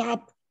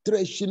sharp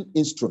threshing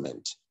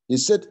instrument. He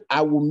said,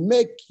 I will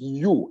make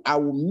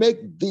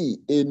thee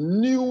a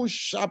new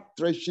sharp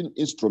threshing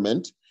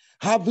instrument,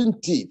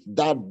 having teeth,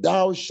 that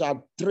thou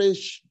shalt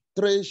thresh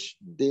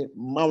the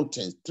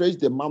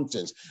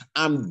mountains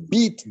and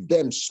beat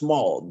them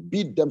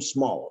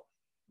small.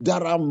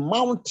 There are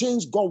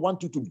mountains God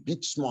wants you to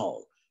beat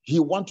small. He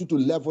wants you to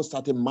level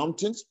certain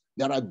mountains.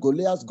 There are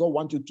Goliaths God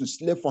wants you to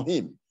slay for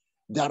him.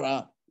 There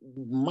are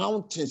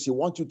mountains he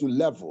wants you to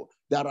level.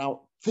 There are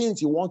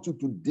things he wants you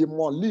to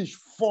demolish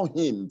for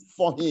him,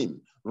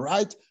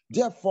 right?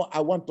 Therefore,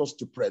 I want us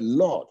to pray,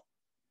 Lord,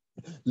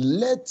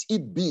 let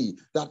it be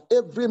that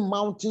every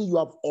mountain you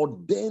have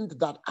ordained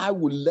that I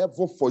will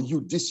level for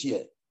you this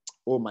year,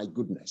 oh my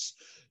goodness,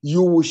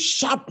 you will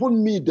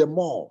sharpen me the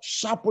more.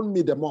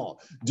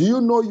 Do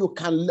you know you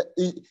can,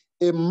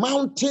 a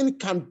mountain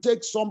can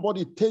take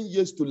somebody 10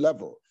 years to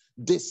level.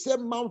 The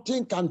same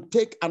mountain can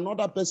take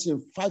another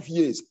person 5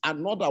 years,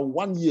 another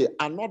 1 year,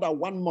 another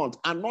 1 month,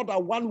 another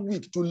 1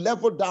 week to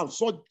level down.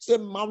 So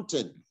same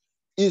mountain.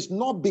 It's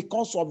not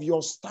because of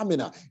your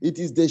stamina. It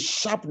is the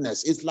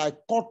sharpness. It's like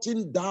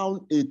cutting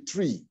down a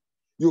tree.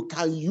 You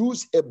can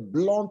use a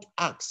blunt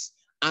axe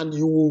and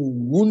you will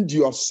wound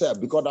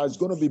yourself because there's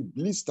going to be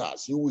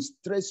blisters. You will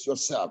stress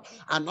yourself.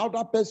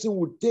 Another person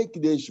will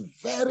take this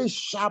very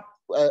sharp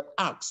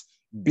axe.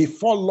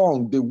 Before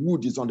long, the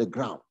wood is on the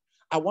ground.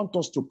 I want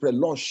us to pray,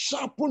 Lord,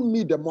 sharpen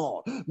me the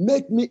more.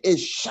 Make me a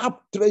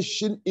sharp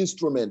threshing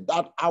instrument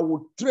that I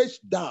will thresh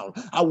down.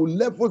 I will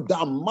level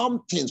down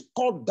mountains,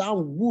 cut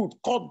down wood,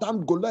 cut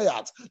down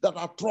Goliaths that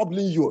are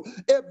troubling you.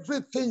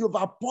 Everything you've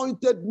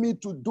appointed me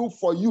to do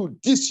for you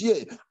this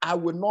year, I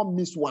will not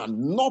miss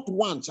one. Not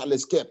one shall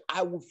escape.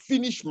 I will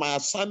finish my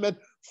assignment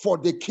for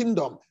the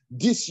kingdom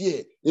this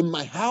year, in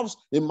my house,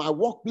 in my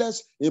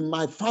workplace, in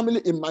my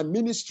family, in my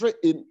ministry,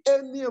 in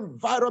any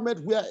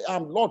environment where I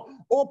am. Lord,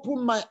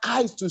 open my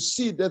eyes to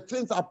see the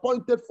things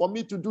appointed for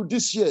me to do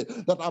this year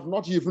that I've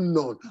not even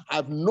known.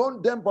 I've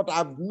known them, but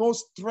I've no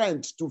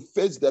strength to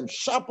face them.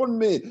 Sharpen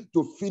me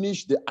to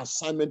finish the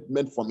assignment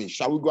meant for me.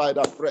 Shall we go ahead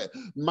and pray?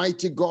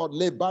 Mighty God,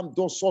 we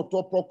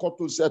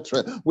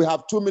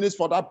have 2 minutes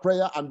for that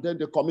prayer and then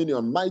the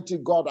communion. Mighty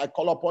God, I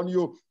call upon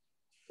you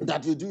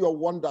that you do your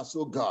wonders,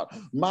 oh God.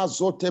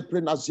 Mazote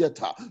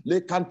prenazieta,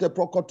 lekante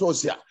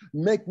prokotosia.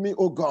 Make me,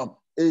 oh God,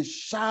 a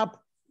sharp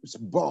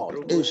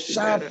board, a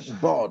sharp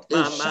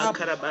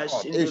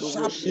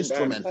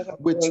instrument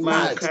with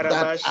spikes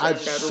that are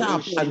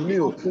sharp and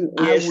new.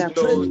 I will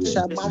thresh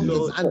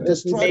mountains and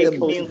destroy them.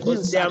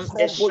 Hills are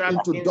crumbled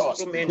into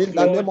dust. In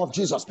the name of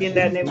Jesus, in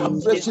the name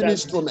of Jesus,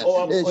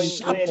 a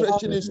sharp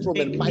threshing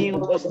instrument. My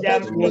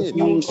God, make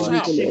me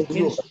sharp for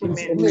you.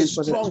 Make me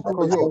strong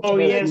for you. Oh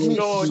Make yes, me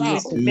Lord,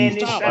 sharp, many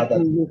sharp,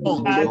 Father,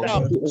 strong,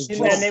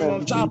 in the name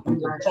of sharp,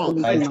 Jesus, strong.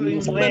 to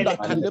Instrument dwell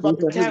that can never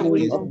be that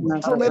weakened. will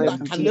Instrument that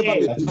can never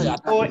be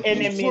Oh,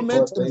 enemies,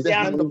 instrument in the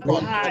hand of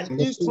God. hard. An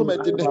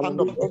instrument in the hand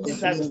of God. In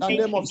the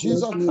name of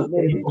Jesus,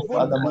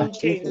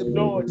 Mountains,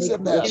 Lord,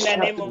 in the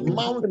name of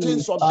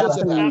mountains of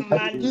Jezebel,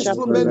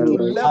 instrument to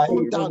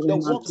level down the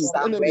works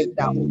of enemy,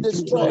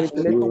 destroy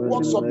the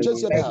works of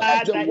Jezebel,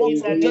 the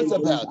works of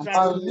Jezebel,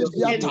 and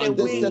Leviathan,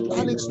 the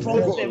satanic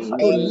stronghold,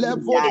 to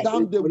level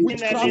down the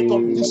witchcraft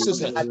of this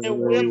season,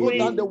 level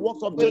down the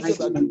works of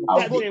Jezebel,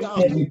 level down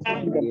the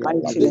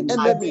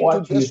enemy,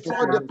 to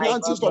destroy the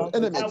plans of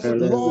enemy.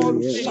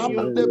 Lord,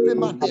 sharpen every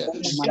man here,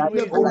 sharpen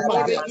every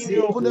woman here,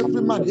 sharpen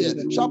every man here,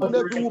 sharpen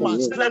every woman,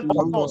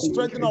 strengthen us,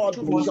 strengthen our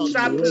vision,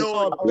 strengthen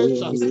our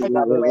patience,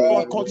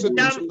 our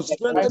concentration,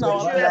 strengthen our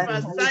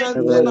strength,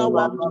 strengthen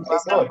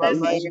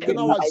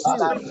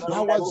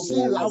our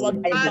zeal, our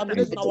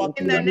determination, our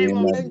in the name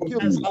of thank you,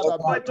 Father,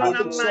 be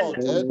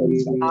exalted.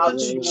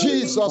 In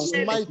Jesus'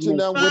 mighty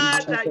name we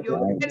pray. Father, your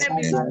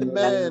enemies,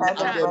 Amen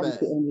and amen.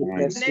 in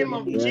the name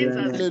of Jesus.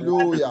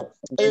 Hallelujah.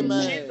 In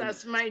Amen.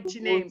 Jesus' mighty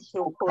name.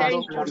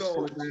 Thank you,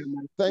 Lord.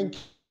 Thank you.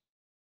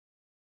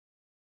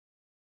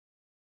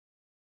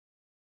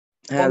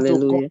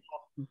 Hallelujah.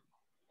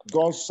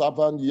 God's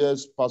servant,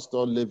 yes, Pastor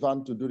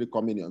Levan, to do the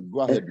communion.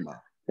 Go ahead, ma.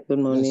 Good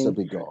morning, Blessed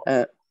be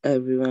God.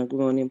 everyone. Good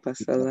morning,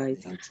 Pastor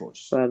Light.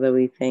 Father,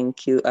 we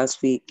thank you.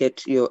 As we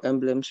get your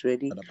emblems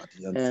ready,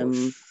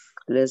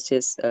 let's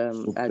just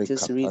I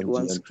just read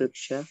one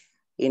scripture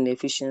in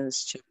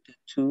Ephesians chapter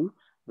 2,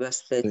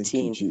 verse 13. Thank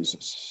you,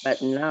 Jesus.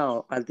 But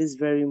now, at this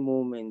very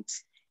moment,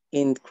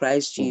 in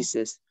Christ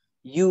Jesus,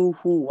 you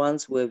who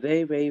once were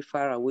very, very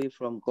far away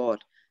from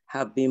God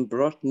have been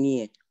brought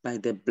near by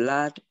the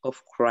blood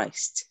of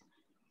Christ.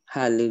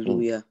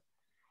 Hallelujah.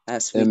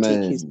 As we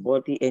take his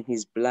body and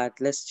his blood,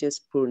 let's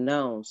just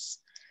pronounce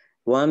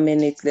 1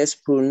 minute. Let's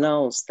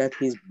pronounce that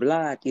his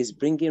blood is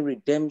bringing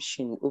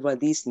redemption over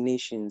these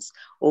nations,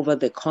 over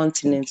the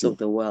continents of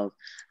the world,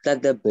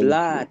 that the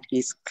blood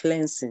is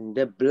cleansing,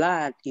 the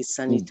blood is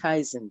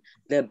sanitizing,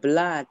 the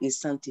blood is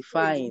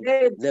sanctifying,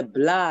 the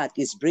blood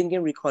is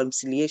bringing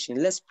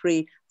reconciliation. Let's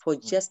pray for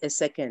just a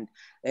second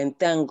and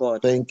thank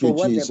God for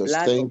what the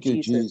blood of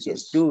Jesus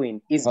is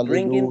doing. It's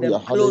bringing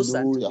them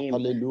closer to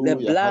him. The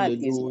blood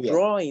is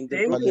drawing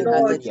the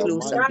brokenhearted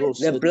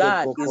closer. The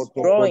blood is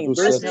drawing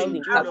those held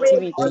in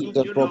captivity to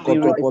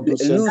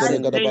be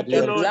loosened. The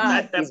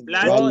blood is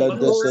drawing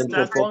those in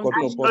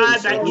bondage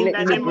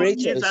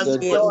liberated.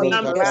 We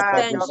just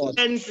thank God.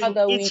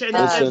 Father, we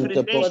thank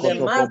you for the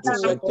mighty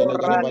work you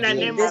are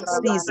doing in this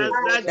season,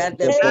 that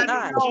the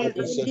blood will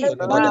indeed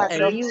do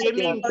a new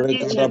thing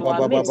in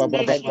our midst,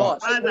 my God,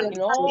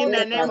 in all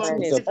the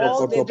continents,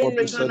 all the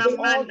villages,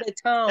 all the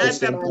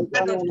towns, all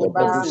the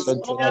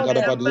provinces,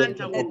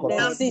 all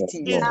the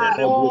cities,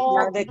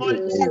 all the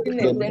continents,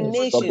 the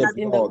nations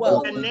in the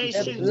world.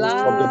 The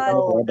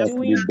blood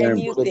doing a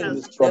new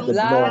thing. The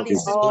blood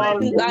is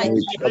speaking life.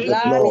 The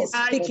blood is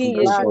speaking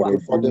Yeshua.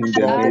 The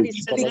blood is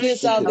speaking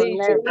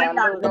salvation.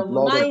 The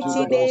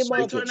mighty name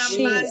of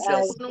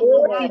Jesus.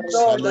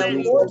 Father,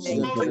 we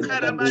thank you.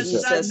 In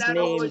Jesus'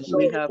 name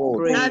we have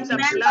prayed.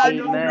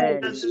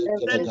 Amen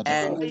and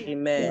amen.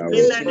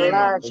 Amen.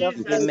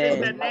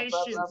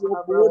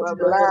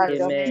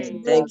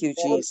 Amen. Thank you,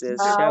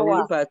 Jesus. Shall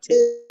we partake?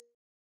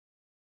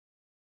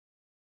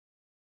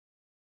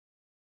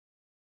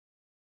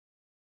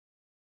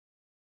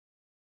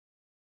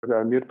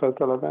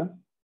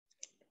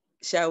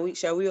 Shall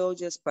we all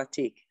just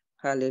partake?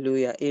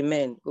 Hallelujah.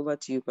 Amen. Over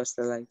to you,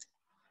 Pastor Light.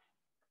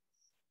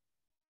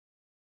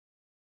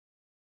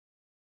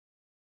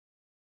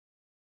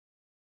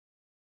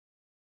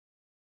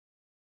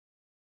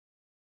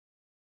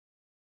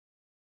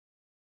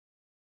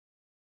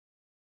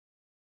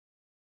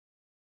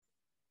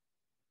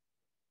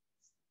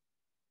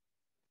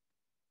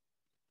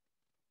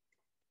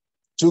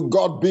 To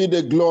God be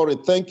the glory.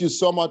 Thank you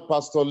so much,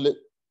 Pastor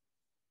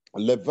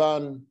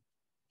Levan,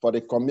 for the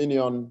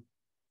communion.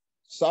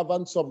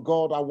 Servants of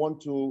God, I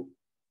want to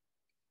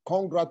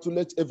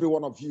congratulate every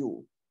one of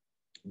you.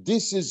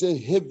 This is a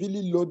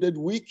heavily loaded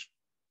week.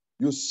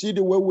 You see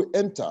the way we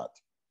entered.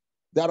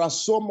 There are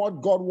so much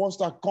God wants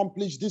to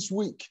accomplish this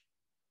week.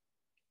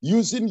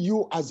 Using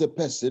you as a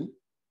person,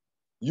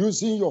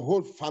 using your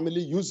whole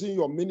family, using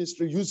your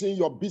ministry, using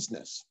your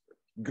business.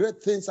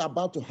 Great things are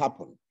about to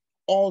happen.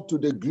 All to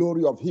the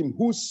glory of him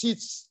who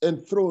sits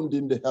enthroned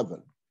in the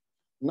heaven.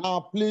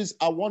 Now, please,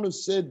 I want to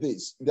say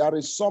this. There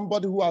is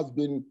somebody who has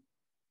been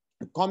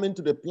coming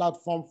to the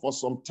platform for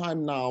some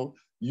time now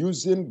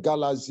using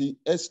Galaxy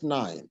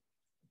S9.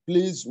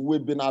 Please,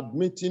 we've been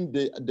admitting,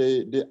 the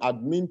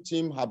admin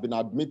team have been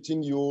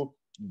admitting you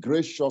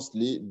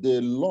graciously.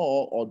 The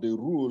law or the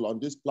rule on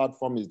this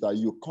platform is that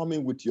you come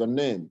in with your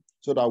name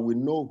so that we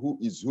know who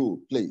is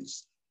who,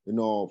 please. You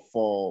know,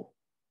 for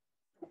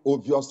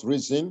obvious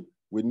reason,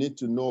 we need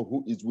to know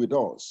who is with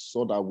us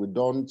so that we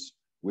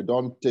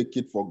don't take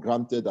it for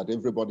granted that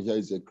everybody here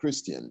is a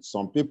Christian.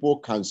 Some people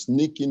can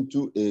sneak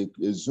into a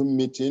Zoom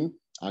meeting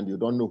and you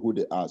don't know who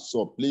they are.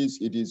 So please,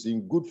 it is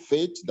in good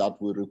faith that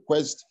we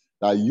request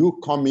that you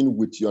come in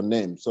with your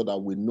name so that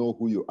we know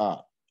who you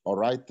are. All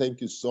right.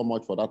 Thank you so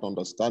much for that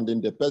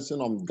understanding. The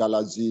person on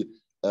Galaxy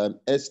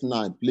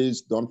S9,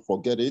 please don't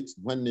forget it.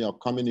 When you're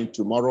coming in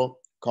tomorrow,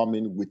 come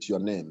in with your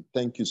name.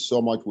 Thank you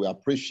so much. We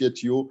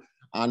appreciate you.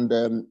 And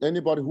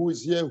anybody who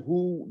is here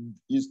who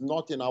is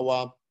not in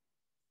our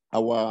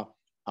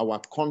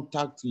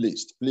contact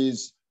list,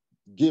 please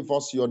give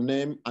us your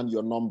name and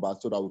your number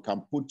so that we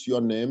can put your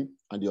name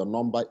and your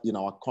number in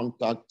our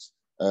contact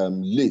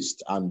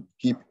list and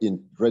keep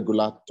in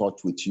regular touch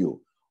with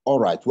you. All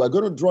right, we're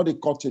going to draw the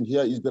curtain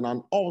here. It's been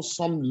an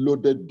awesome,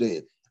 loaded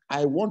day.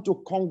 I want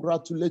to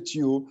congratulate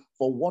you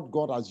for what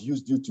God has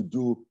used you to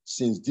do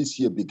since this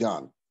year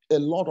began. A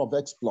lot of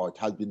exploit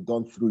has been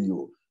done through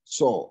you.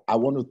 So I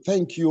want to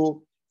thank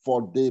you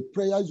for the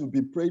prayers you'll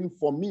be praying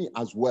for me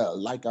as well.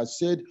 Like I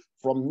said,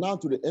 from now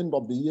to the end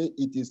of the year,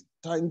 it is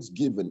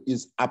thanksgiving,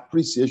 is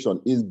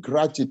appreciation, is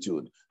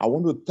gratitude. I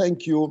want to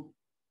thank you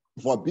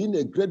for being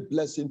a great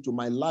blessing to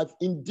my life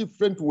in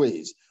different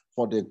ways,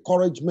 for the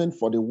encouragement,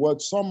 for the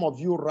word. Some of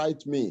you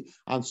write me,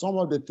 and some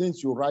of the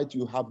things you write,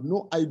 you have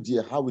no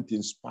idea how it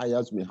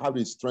inspires me, how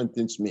it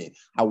strengthens me.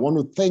 I want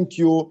to thank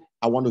you.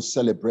 I want to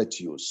celebrate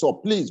you. So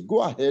please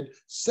go ahead,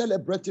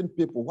 celebrating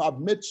people who have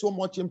made so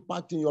much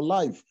impact in your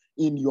life,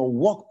 in your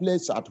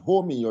workplace, at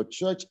home, in your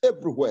church,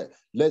 everywhere.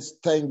 Let's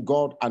thank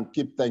God and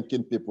keep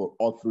thanking people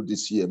all through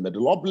this year. May the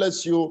Lord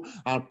bless you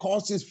and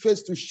cause his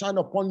face to shine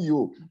upon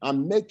you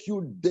and make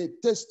you the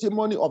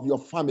testimony of your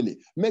family,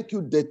 make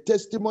you the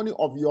testimony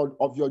of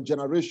your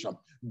generation,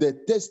 the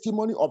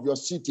testimony of your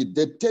city,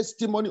 the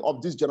testimony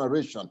of this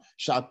generation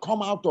shall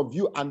come out of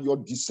you and your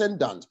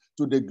descendants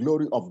to the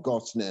glory of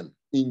God's name.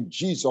 In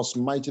Jesus'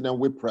 mighty name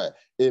we pray.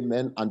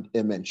 Amen and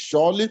amen.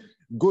 Surely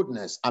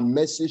goodness and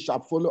mercy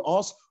shall follow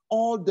us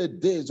all the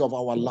days of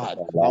our life,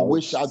 and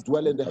we shall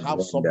dwell in the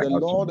house of the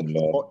Lord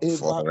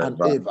forever and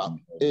ever.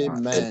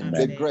 Amen.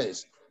 The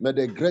grace. May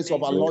the grace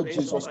of our Lord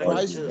Jesus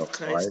Christ,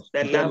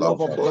 the love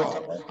of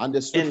God, and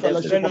the sweet and the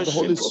fellowship of the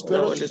Holy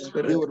fellowship of the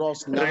Spirit be with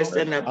us now rest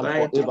and and abide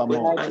with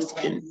forevermore. us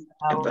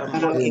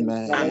evermore.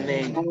 Amen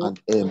Amen. and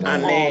amen.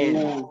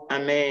 Amen.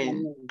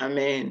 Amen.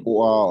 Amen.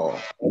 Wow.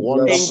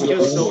 Wonderful. Thank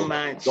you so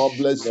much. God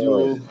bless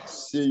you.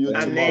 See you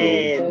tomorrow.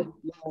 Amen.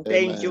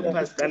 Thank you, Amen.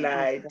 Pastor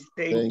Light.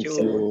 Thank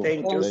you.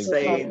 Thank you, Thank you,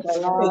 Saints.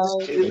 Pastor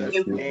Lord. In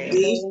Jesus'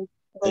 name.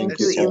 Thank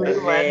you all.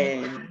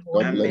 Amen. God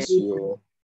Amen. bless you.